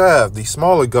hills as chaff," the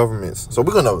smaller governments. So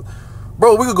we could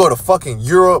go to fucking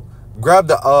Europe, grab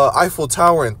the Eiffel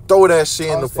Tower, and throw that shit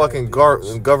in the fucking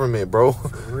government, bro.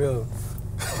 For real.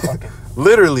 Fucking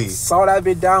Literally. saw that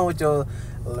bit down with your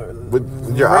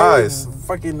eyes.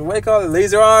 Fucking, what do you call it?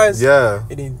 Laser eyes? Yeah.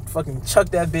 And then fucking chuck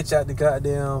that bitch out the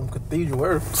goddamn cathedral.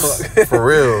 Where the fuck? For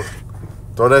real.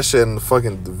 Throw that shit in the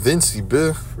fucking Da Vinci,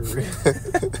 bitch. For real.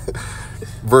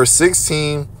 Verse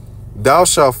 16, "Thou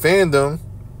shalt fan them,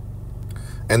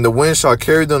 and the wind shall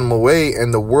carry them away,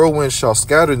 and the whirlwind shall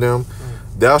scatter them.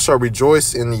 Thou shalt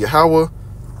rejoice in Yahweh,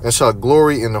 and shalt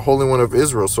glory in the Holy One of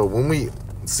Israel." So when we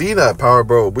see that power,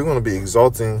 bro, we want to be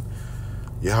exalting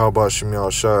Yahweh Shem Yahweh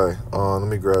Shai. Let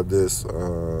me grab this.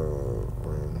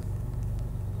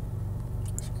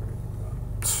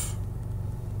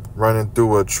 Running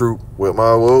through a troop with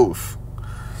my wolf.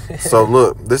 So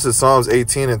look, this is Psalms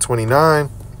 18 and 29.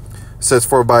 It says,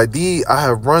 "For by thee I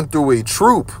have run through a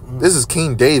troop." This is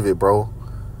King David, bro.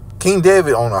 King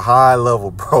David on a high level,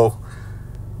 bro.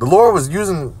 The Lord was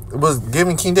giving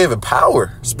King David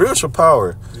power, spiritual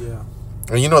power. Yeah.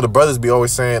 And the brothers be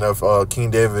always saying if King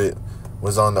David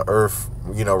was on the earth,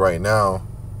 right now,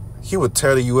 he would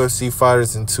tear the UFC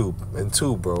fighters in two,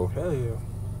 bro. Hell yeah.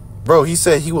 Bro, he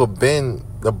said he will bend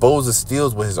the bows of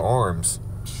steels with his arms.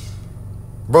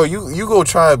 Bro, you go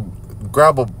try to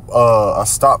grab a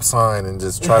stop sign and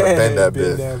just try to bend that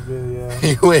bit. Yeah.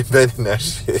 You ain't bending that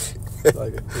shit.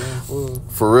 Like a damn fool.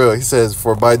 For real. He says,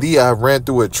 "For by thee I have ran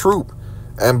through a troop,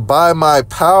 and by my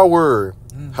power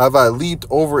have I leaped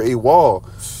over a wall."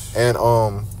 And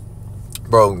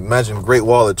bro, imagine Great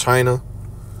Wall of China.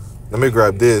 Let me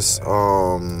grab this.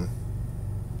 Try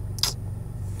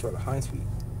the Heinz feet.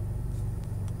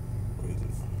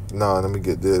 Nah, let me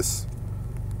get this.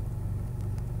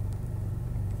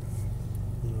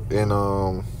 And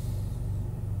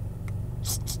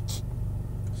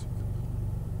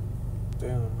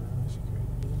Damn, man. That's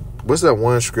crazy. what's that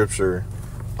one scripture?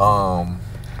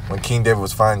 When King David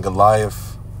was fighting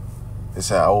Goliath, it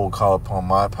said, "I will call upon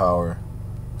my power."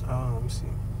 Let me see.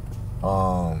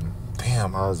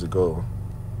 Damn, how does it go?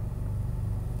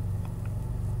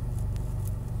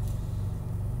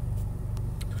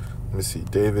 Let me see.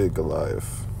 David,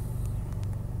 Goliath.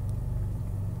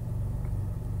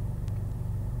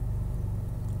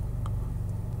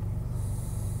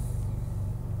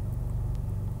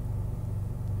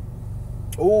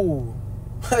 Oh,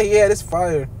 yeah, this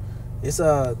fire. It's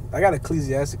I got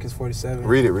Ecclesiasticus 47.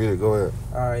 Read it. Go ahead.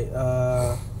 All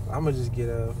right. I'm gonna just get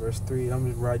verse 3.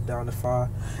 I'm gonna write down to 5.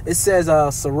 It says,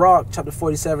 Sirach chapter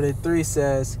 47 and 3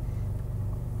 says,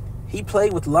 he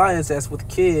played with lions as with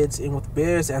kids, and with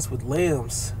bears as with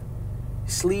lambs.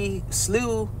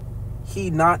 Slew he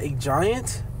not a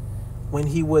giant when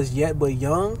he was yet but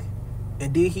young?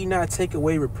 And did he not take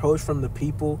away reproach from the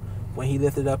people when he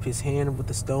lifted up his hand with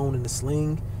the stone and the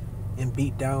sling, and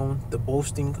beat down the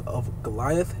boasting of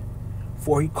Goliath?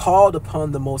 For he called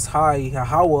upon the Most High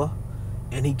Yahweh,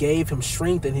 and he gave him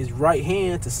strength in his right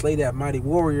hand to slay that mighty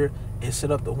warrior and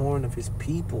shut up the horn of his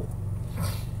people.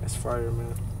 That's fire,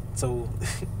 man. So,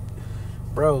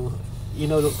 bro, you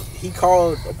know, he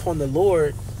called upon the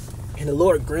Lord, and the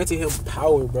Lord granted him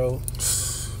power, bro,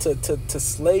 to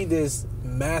slay this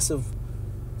massive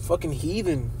fucking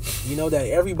heathen, you know, that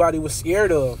everybody was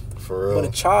scared of. For real. But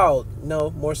a child,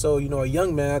 more so, a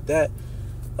young man at that,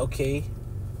 okay,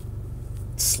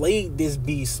 slayed this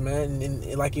beast, man, and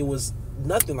like it was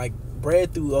nothing, like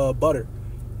bread through butter,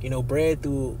 bread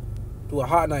through a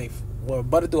hot knife, or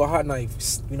butter through a hot knife,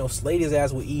 slayed his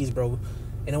ass with ease, bro.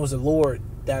 And it was the Lord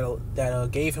that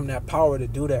gave him that power to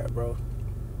do that, bro.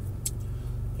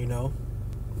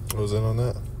 Was in on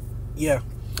that? Yeah.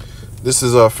 This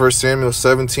is 1 Samuel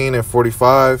 17 and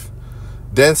 45.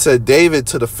 Then said David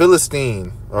to the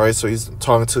Philistine, all right, so he's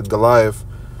talking to Goliath,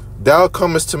 thou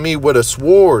comest to me with a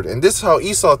sword. And this is how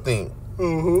Esau think.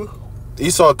 Mm-hmm.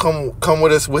 Esau come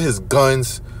with us with his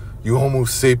guns, you Homo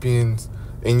sapiens,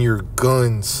 and your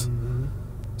guns. Mm-hmm.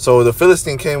 So the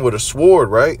Philistine came with a sword,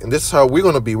 right? And this is how we're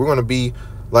going to be. We're going to be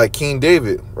like King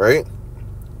David, right?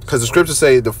 Because the scriptures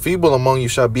say, the feeble among you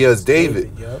shall be as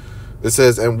David. Yep. It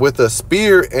says, and with a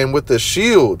spear and with a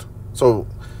shield. So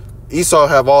Esau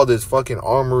have all this fucking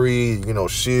armory,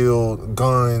 shield,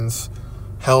 guns,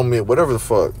 helmet, whatever the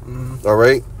fuck. Mm-hmm. All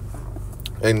right?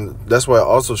 And that's why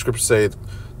also scripture say,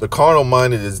 the carnal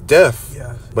minded is death,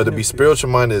 but to be spiritual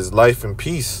minded is life and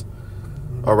peace.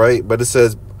 Mm-hmm. All right? But it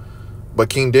says, but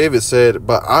King David said,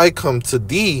 but I come to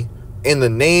thee in the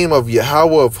name of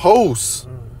Yahweh of hosts,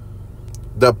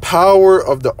 the power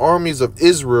of the armies of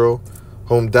Israel,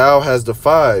 whom thou hast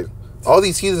defied. All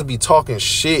these heathens be talking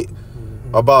shit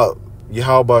about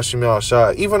Yahweh Shem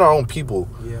Shai. Even our own people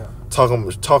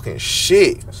talking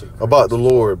shit about the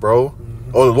Lord, bro.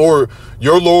 Oh, the Lord,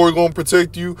 your Lord gonna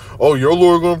protect you. Oh, your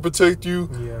Lord gonna protect you.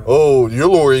 Yeah. Oh, your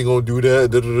Lord ain't gonna do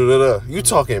that. Da, da, da, da, da. You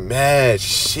talking mad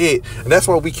shit. And that's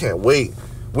why we can't wait.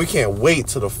 We can't wait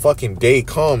till the fucking day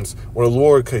comes when the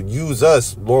Lord could use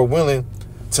us, Lord willing,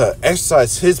 to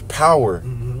exercise his power,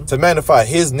 to magnify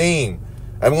his name.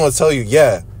 I'm gonna tell you,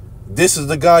 this is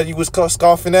the God you was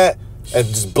scoffing at, and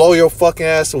just blow your fucking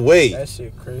ass away. That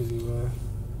shit crazy, man.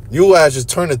 You ass just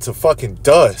turn into fucking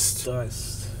dust. And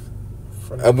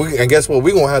guess what?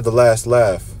 We gonna have the last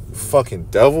laugh. Fucking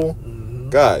devil. Mm-hmm.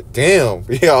 God damn.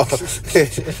 Yo.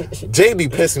 Jay be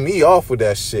pissing me off with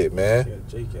that shit, man. Yeah,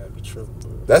 Jay gotta be tripping,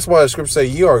 bro. That's why the scripture say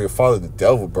you are your father the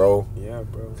devil, bro. Yeah,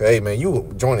 bro. Hey, man,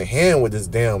 you joining hand with this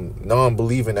damn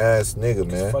non-believing ass nigga,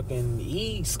 man.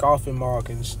 Fucking scoffing mark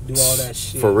and do all that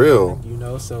shit. For real.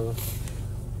 Man, so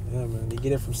yeah, man, they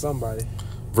get it from somebody.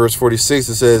 Verse 46,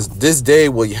 it says, this day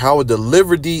will Yahweh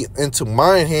deliver thee into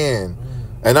mine hand,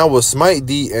 and I will smite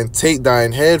thee and take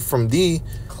thine head from thee,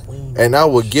 and I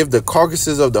will give the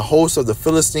carcasses of the host of the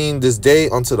Philistine this day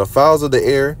unto the fowls of the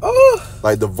air,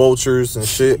 like the vultures and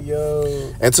shit,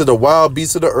 and to the wild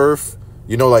beasts of the earth,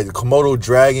 like the Komodo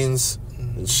dragons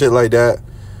and shit like that.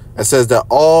 It says that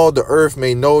all the earth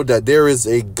may know that there is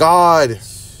a God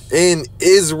in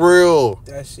Israel.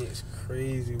 That shit is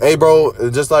crazy. Hey,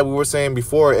 bro, just like we were saying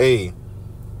before,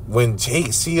 when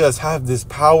Jake see us have this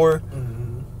power,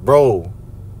 bro,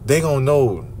 they gonna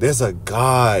know there's a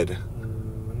God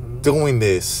doing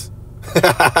this.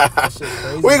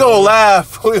 We gonna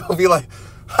laugh. We gonna be like,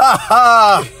 ha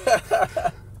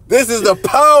ha. This is the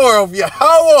power of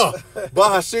Yahweh.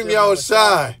 Bahashim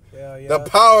Yahushai. The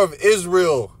power of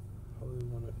Israel.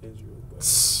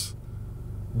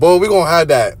 Boy, we gonna have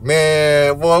that,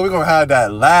 man. Boy, we gonna have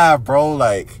that laugh, bro.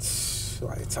 Like yes,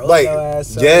 bro.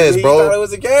 Thought it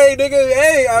was a game, nigga.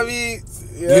 Hey, I mean,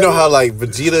 you know how like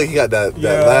Vegeta, he got that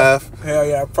laugh. Hell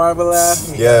yeah, private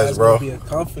laugh. Yes, bro. Be a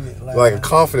confident laugh. Like a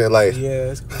confident, like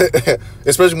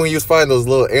especially when you find those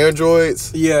little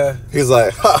androids. Yeah. He's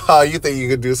like, ha, you think you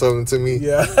could do something to me?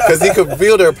 Yeah. Because he could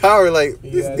feel their power. Like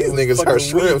these niggas are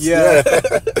shrimps. Yeah.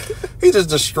 He just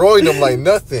destroyed them like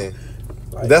nothing.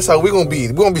 Like, that's how we gonna be.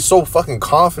 We're gonna be so fucking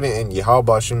confident in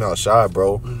Yahweh Shem Shai,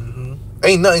 bro.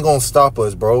 Ain't nothing gonna stop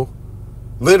us, bro.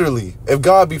 Literally, if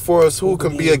God be for us, who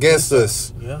can be against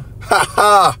us? Yeah. Ha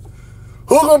ha!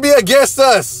 Who gonna be against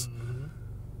us?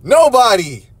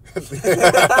 Nobody.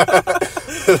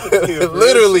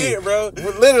 Literally, shit, bro.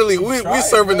 Literally, we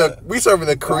serving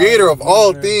the creator of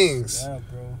all things. Yeah,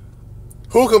 bro.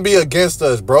 Who can be against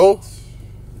us, bro?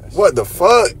 What the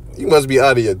fuck? You must be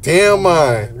out of your damn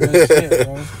mind. Real shit,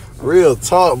 bro. Real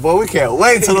talk, boy. We can't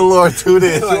wait till the Lord do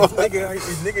this.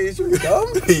 Nigga, is you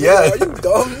dumb? Yeah. Are you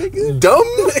dumb, nigga? Dumb?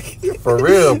 For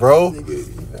real, bro. Nigga,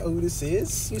 you know who this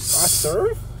is? I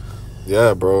serve?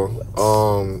 Yeah,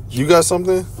 bro. You got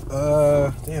something?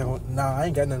 Damn. Nah, I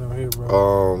ain't got nothing over here,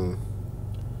 bro.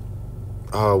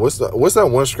 What's that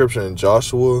one scripture in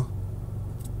Joshua?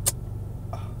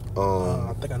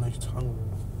 I think I know what you're talking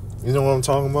about. You know what I'm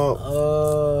talking about?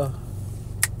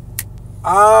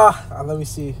 Let me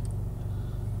see.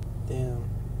 Damn.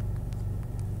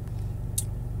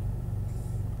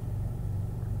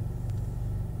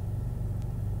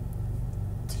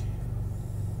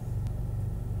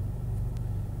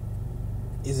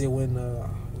 Is it when nah.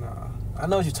 I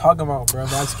know what you're talking about, bro,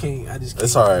 but I just can't.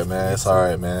 It's alright, man. It's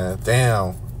alright, man.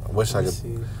 Damn. I wish I could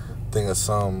think of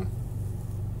some.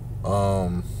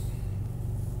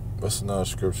 What's another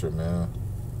scripture, man?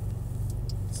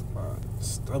 It's about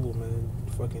stubble, man.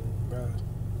 Fucking, bro.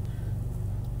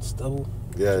 Stubble?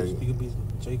 Yeah. You could be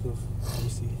Jacob. Let me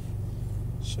see.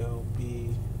 Shall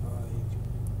be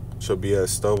like. Shall be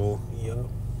as stubble. Yup.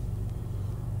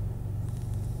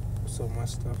 What's up, my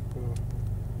stuff, bro?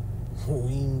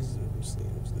 Wings. What's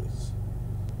this?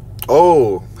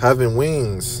 Oh, having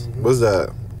wings. Mm-hmm. What's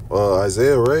that?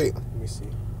 Isaiah, right? Let me see.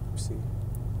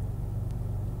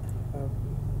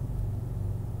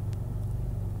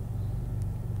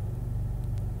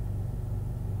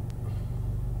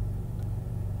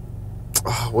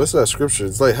 What's that scripture?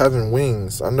 It's like having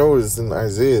wings. I know it's in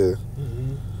Isaiah.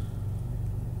 Mm-hmm.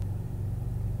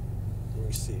 Let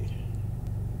me see.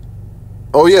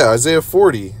 Oh yeah, Isaiah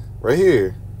 40, right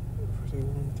here.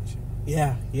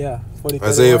 Yeah. 40,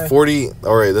 Isaiah 40.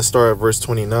 All right, let's start at verse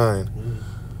 29.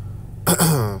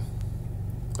 Mm-hmm.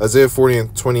 Isaiah 40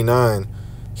 and 29.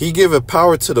 He giveth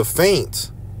power to the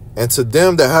faint, and to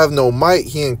them that have no might,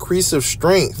 he increaseth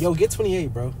strength. Yo, get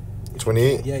 28, bro.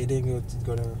 28? Yeah, you didn't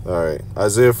go down. All right.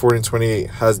 Isaiah 40 and 28.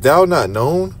 Hast thou not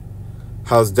known?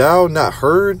 Hast thou not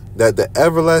heard that the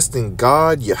everlasting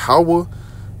God, Yahweh,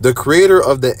 the creator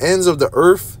of the ends of the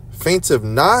earth, fainteth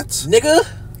not? Nigga?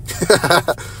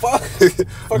 Fuck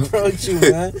wrong with you,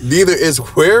 man. Neither is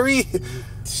weary?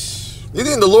 You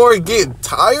think the Lord get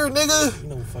tired, nigga? You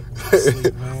know, fucking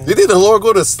sleep, man. You think the Lord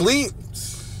go to sleep?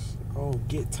 Oh,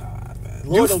 get tired, man.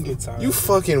 Lord don't get tired. You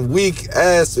fucking weak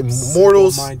ass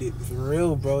immortals. Minded for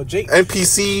real, bro.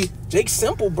 NPC. Jake's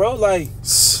simple, bro. Like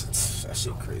that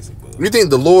shit crazy, bro. You think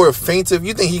the Lord fainteth?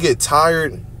 You think he get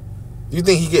tired? You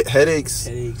think he get headaches?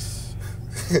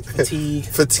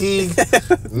 Fatigue?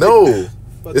 No.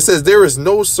 It says there is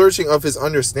no searching of his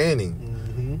understanding.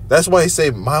 Mm-hmm. That's why he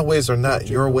say my ways are not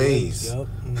your ways. Yep.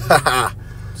 Mm-hmm.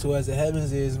 So as the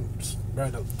heavens is, bro,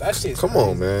 that shit's Come crazy,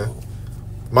 on, man. bro.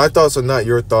 My thoughts are not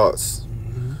your thoughts.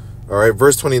 Mm-hmm. All right,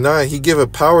 verse 29. He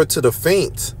giveth power to the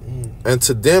faint, and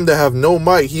to them that have no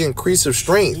might, he increaseth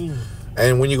strength.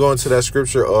 And when you go into that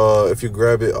scripture, if you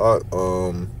grab it,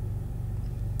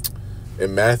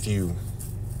 in Matthew,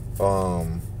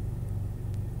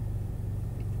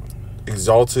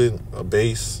 exalted,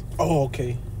 abase. Oh,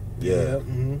 okay. Yeah.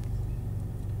 Mm-hmm.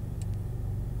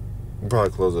 We'll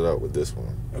probably close it out with this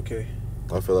one. Okay.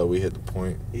 I feel like we hit the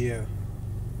point. Yeah.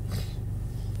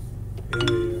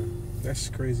 That's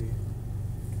crazy.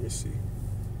 Let me see.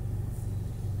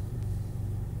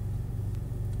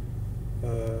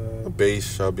 A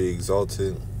base shall be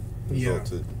exalted.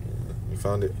 Exalted. Yeah. You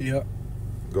found it? Yep.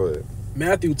 Go ahead.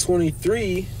 Matthew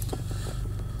 23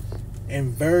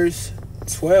 and verse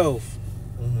 12.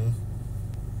 Mm-hmm.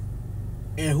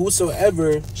 And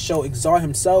whosoever shall exalt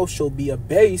himself shall be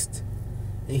abased,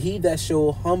 and he that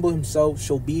shall humble himself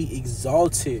shall be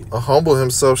exalted. Humble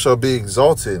himself shall be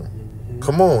exalted. Mm-hmm.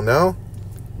 Come on now.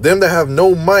 Them that have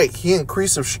no might, he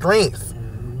increaseth strength.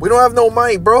 Mm-hmm. We don't have no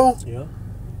might, bro. Yeah.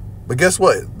 But guess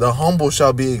what? The humble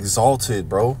shall be exalted,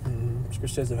 bro. Mm-hmm.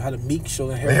 Scripture says how the meek shall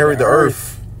inherit the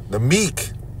earth. The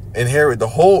meek inherit the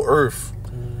whole earth.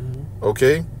 Mm-hmm.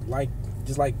 Okay?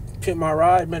 Just like Pimp My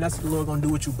Ride, man, that's what the Lord gonna do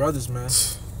with you brothers, man.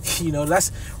 You know,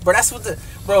 that's what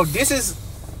this is,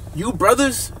 you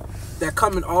brothers that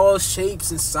come in all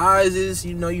shapes and sizes.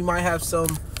 You know, you might have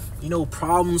some,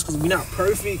 problems because we're not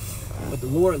perfect, but the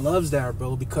Lord loves that,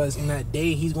 bro, because in that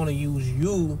day, he's gonna use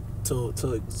you to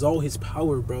exalt his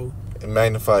power, bro. And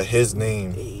magnify his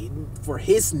name. For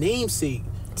his name's sake.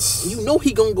 You know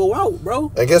he gonna go out,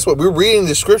 bro. And guess what? We're reading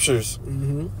the scriptures.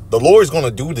 Mm-hmm. The Lord's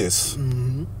gonna do this.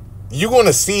 Mm-hmm. You're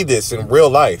gonna see this in real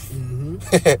life. Mm-hmm.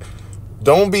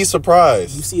 Don't be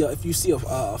surprised. If you see a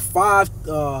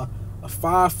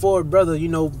 5'4" brother, you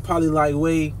know, probably like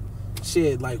weigh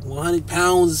shit like 100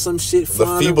 pounds or some shit. The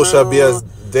feeble shall be as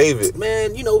David.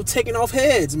 Man, you know, taking off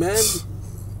heads, man.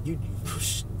 You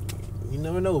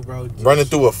never know, bro. Running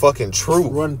through a fucking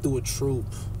troop. Running through a troop.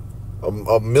 A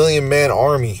 1,000,000-man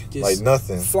army. Just like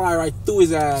nothing. Fly right through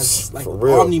his ass. Like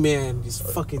Omni-Man. Just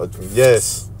fucking.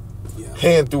 Yes. Yeah.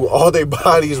 Hand through all their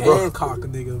bodies, bro. Hancock a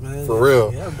nigga, man. For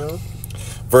real. Yeah, bro.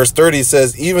 Verse 30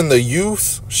 says, even the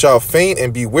youths shall faint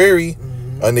and be weary,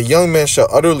 and the young men shall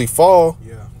utterly fall.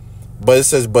 Yeah. But it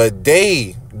says, but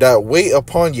they that wait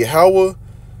upon Yahweh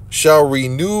shall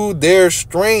renew their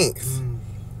strength.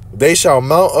 They shall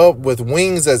mount up with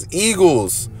wings as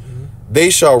eagles. They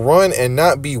shall run and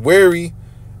not be weary,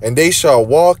 and they shall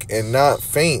walk and not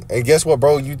faint. And guess what,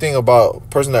 bro? You think about a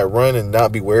person that run and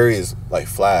not be weary is like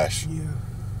Flash. Yeah.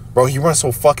 Bro, he runs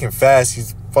so fucking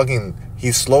fast.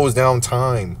 He slows down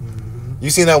time. You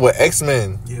seen that with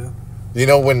X-Men. Yeah. You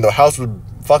know, when the house was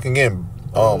fucking getting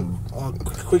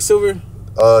Quicksilver?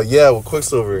 Yeah, with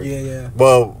Quicksilver. Yeah.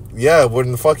 Well, yeah,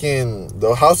 when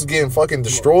the house was getting fucking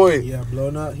destroyed. Yeah,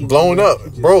 blown up.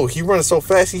 Bro, he runs so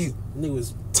fast,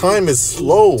 time is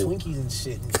slow. Twinkies and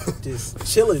shit. Just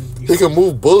chilling. He can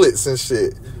move bullets and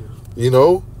shit. You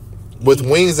know? With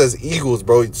wings as eagles,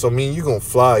 bro. So, I mean, you gonna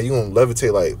fly. You gonna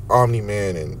levitate like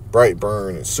Omni-Man and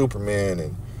Brightburn and Superman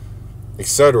and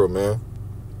etc., man.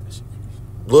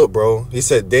 Look, bro. He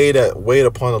said, they that wait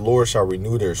upon the Lord shall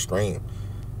renew their strength.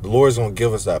 The Lord's gonna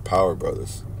give us that power,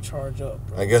 brothers. Charge up,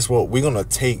 bro. And guess what? We're gonna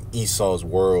take Esau's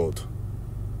world.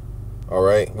 All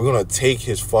right? We're gonna take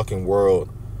his fucking world.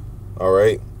 All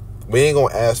right? We ain't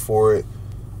gonna ask for it.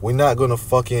 We're not gonna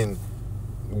fucking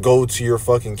go to your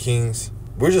fucking kings.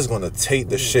 We're just gonna take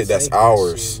the shit that's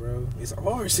ours. Shit, bro. It's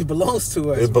ours. It belongs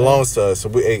to us. It belongs to us. So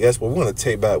hey, guess what? We're gonna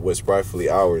take back what's rightfully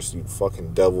ours, you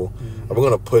fucking devil. And we're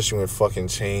gonna push you in fucking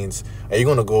chains. And you're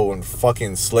gonna go in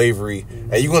fucking slavery.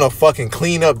 And you're gonna fucking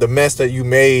clean up the mess that you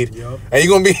made. And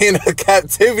you're gonna be in a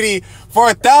captivity for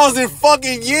 1,000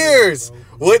 fucking years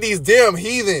with these damn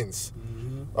heathens.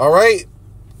 All right?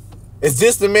 Is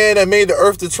this the man that made the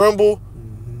earth to tremble?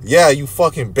 Yeah, you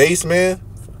fucking base man.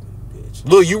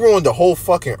 Look, you ruined the whole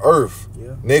fucking earth,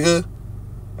 nigga.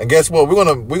 And guess what? We're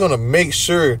gonna make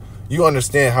sure you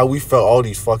understand how we felt all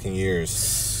these fucking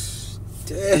years.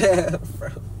 Damn, bro.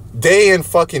 Day and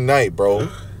fucking night, bro.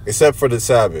 Except for the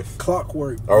Sabbath.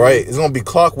 Clockwork. All right, it's gonna be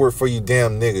clockwork for you,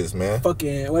 damn niggas, man.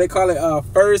 Fucking what they call it?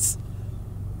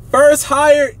 First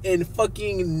hired and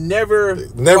fucking never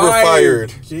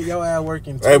fired. Shit, your ass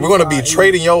working. Hey, we're gonna be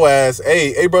trading your ass.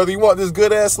 Hey, brother, you want this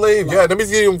good ass slave? Yeah, let me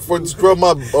get him for scrub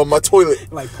my toilet.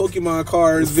 Like Pokemon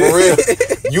cards, for real.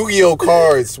 Yu-Gi-Oh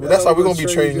cards. That's how we're gonna be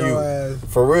trading you.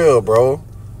 For real, bro.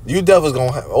 You devils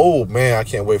gonna oh man, I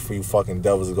can't wait for you fucking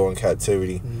devils to go in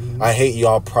captivity. I hate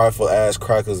y'all prideful ass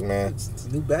crackers, man.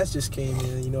 New batch just came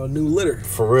in, you know, a new litter.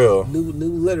 For real. New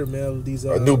litter, man, of these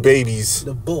new babies.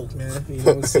 The bulk, man. You know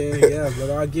what I'm saying? Yeah,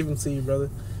 brother, I'll give them to you, brother.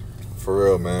 For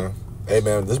real, man. Hey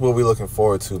man, this is what we're looking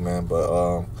forward to, man. But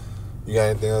you got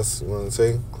anything else you wanna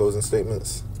say? Closing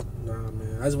statements? Nah,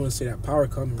 man. I just wanna say that power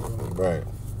coming, bro. Right.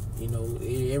 You know,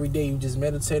 every day you just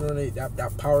meditate on it,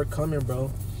 that power coming,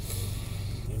 bro.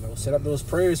 You know, set up those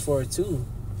prayers for it too.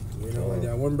 You know, like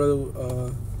that one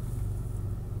brother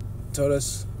told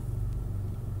us,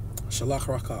 Shalach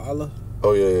Raka Allah.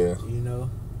 Oh yeah. You know,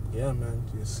 yeah, man.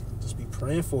 Just be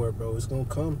praying for it, bro. It's gonna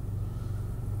come.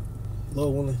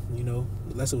 Lord willing, you know,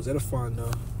 unless it was edifying.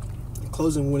 In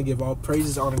closing, we want to give all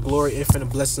praises, honor, glory, infinite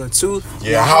blessing unto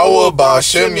Yahweh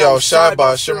Ba'Shem Yahushai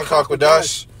Ba'Shem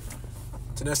Kakwadash.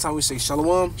 Till next time, we say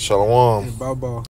Shalom. Shalom. And Baba.